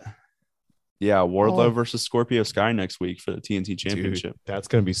 But yeah, Wardlow versus Scorpio Sky next week for the TNT Championship. Dude, that's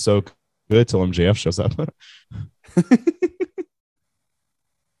going to be so good till MJF shows up.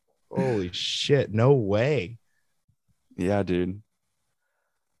 Holy shit. No way. Yeah, dude.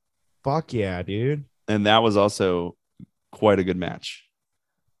 Fuck yeah, dude. And that was also quite a good match.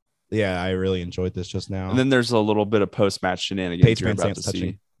 Yeah, I really enjoyed this just now. And then there's a little bit of post-match shenanigans Paige you're Van about to touching.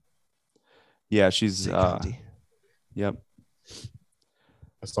 see. Yeah, she's yep.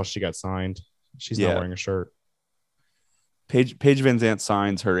 I saw she got signed. She's not wearing a shirt. Paige Van Zant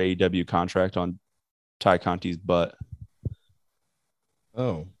signs her AEW contract on Ty Conti's butt.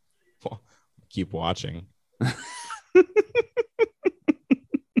 Oh. Well, keep watching.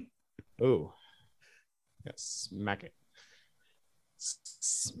 Oh. Yeah, smack it.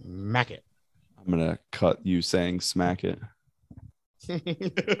 Smack it. I'm gonna cut you saying smack it.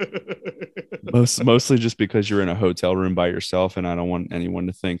 Mostly just because you're in a hotel room by yourself, and I don't want anyone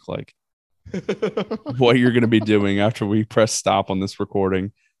to think like what you're gonna be doing after we press stop on this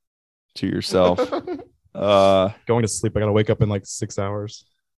recording to yourself. Going to sleep. I gotta wake up in like 6 hours.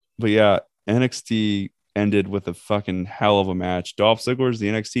 But yeah, NXT ended with a fucking hell of a match. Dolph Ziggler is the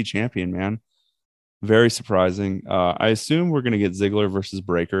NXT champion, man. Very surprising. I assume we're gonna get Ziggler versus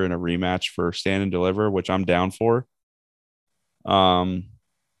Breaker in a rematch for Stand and Deliver, which I'm down for. Yeah,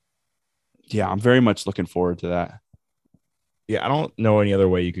 I'm very much looking forward to that. Yeah, I don't know any other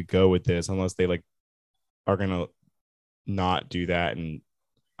way you could go with this unless they like are gonna not do that, and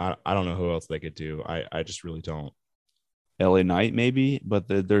I don't know who else they could do. I just really don't. LA Knight maybe, but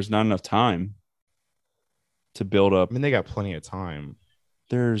there's not enough time to build up. I mean, they got plenty of time.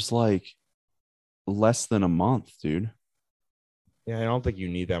 There's like less than a month, dude. Yeah, I don't think you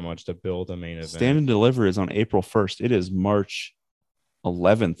need that much to build a main event. Stand and Deliver is on April 1st. It is March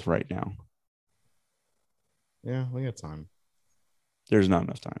 11th right now. Yeah, we got time. There's not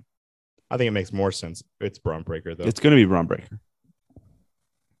enough time. I think it makes more sense. It's Braun Breaker, though. It's going to be Braun Breaker.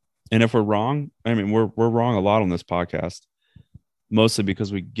 And if we're wrong, I mean, we're wrong a lot on this podcast, mostly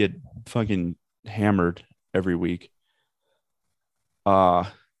because we get fucking hammered every week. I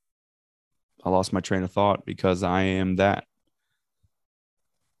lost my train of thought because I am that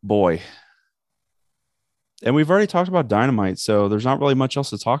boy. And we've already talked about Dynamite, so there's not really much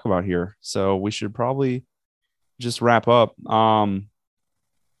else to talk about here. So we should probably just wrap up.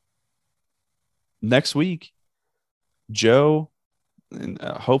 Next week, Joe, and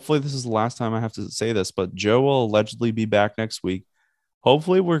hopefully this is the last time I have to say this, but Joe will allegedly be back next week.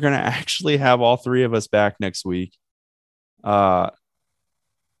 Hopefully we're going to actually have all three of us back next week. And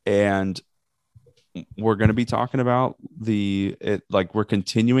we're going to be talking about we're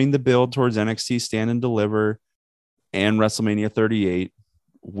continuing the build towards NXT Stand and Deliver and WrestleMania 38.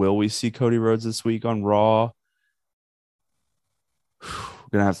 Will we see Cody Rhodes this week on Raw?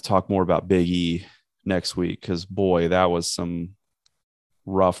 We're going to have to talk more about Big E next week because, boy, that was some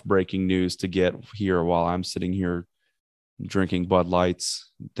rough breaking news to get here while I'm sitting here drinking Bud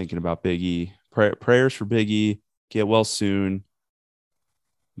Lights, thinking about Big E. Prayers for Big E. Get well soon.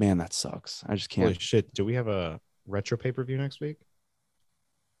 Man, that sucks. I just can't. Holy shit. Do we have a retro pay-per-view next week?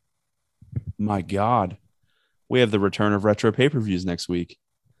 My God. We have the return of retro pay-per-views next week.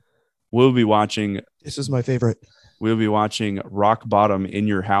 We'll be watching. This is my favorite. We'll be watching Rock Bottom in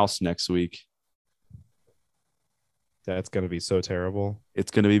Your House next week. That's going to be so terrible. It's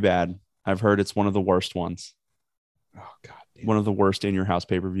going to be bad. I've heard it's one of the worst ones. Oh, God. Damn. One of the worst in your house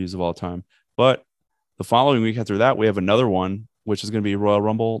pay-per-views of all time. But the following week after that, we have another one, which is going to be Royal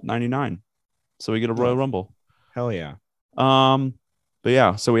Rumble 99. So we get a Royal Rumble. Hell yeah. But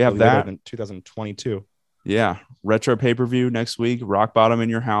yeah, so we have that in 2022. Yeah. Retro pay-per-view next week, Rock Bottom in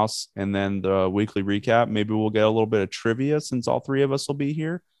Your House, and then the weekly recap. Maybe we'll get a little bit of trivia since all three of us will be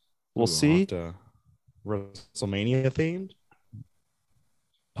here. We'll see. WrestleMania themed?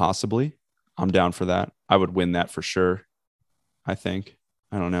 Possibly. I'm down for that. I would win that for sure. I think.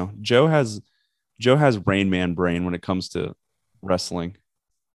 I don't know. Joe has Rain Man brain when it comes to wrestling.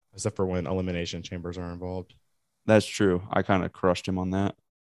 Except for when elimination chambers are involved. That's true. I kind of crushed him on that.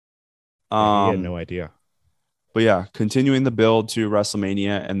 He had no idea. But yeah, continuing the build to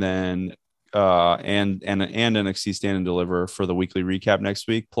WrestleMania and then and NXT Stand and Deliver for the weekly recap next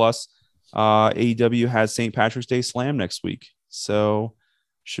week. Plus, AEW has St. Patrick's Day Slam next week. So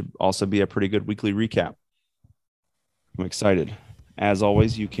should also be a pretty good weekly recap. I'm excited. As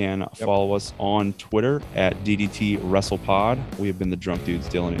always, you can follow us on Twitter at DDT WrestlePod. We have been the Drunk Dudes,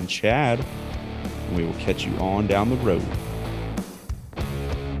 Dylan and Chad. And we will catch you on down the road.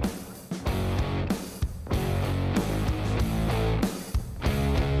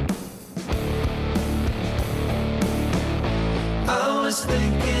 I was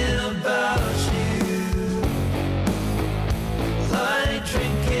thinking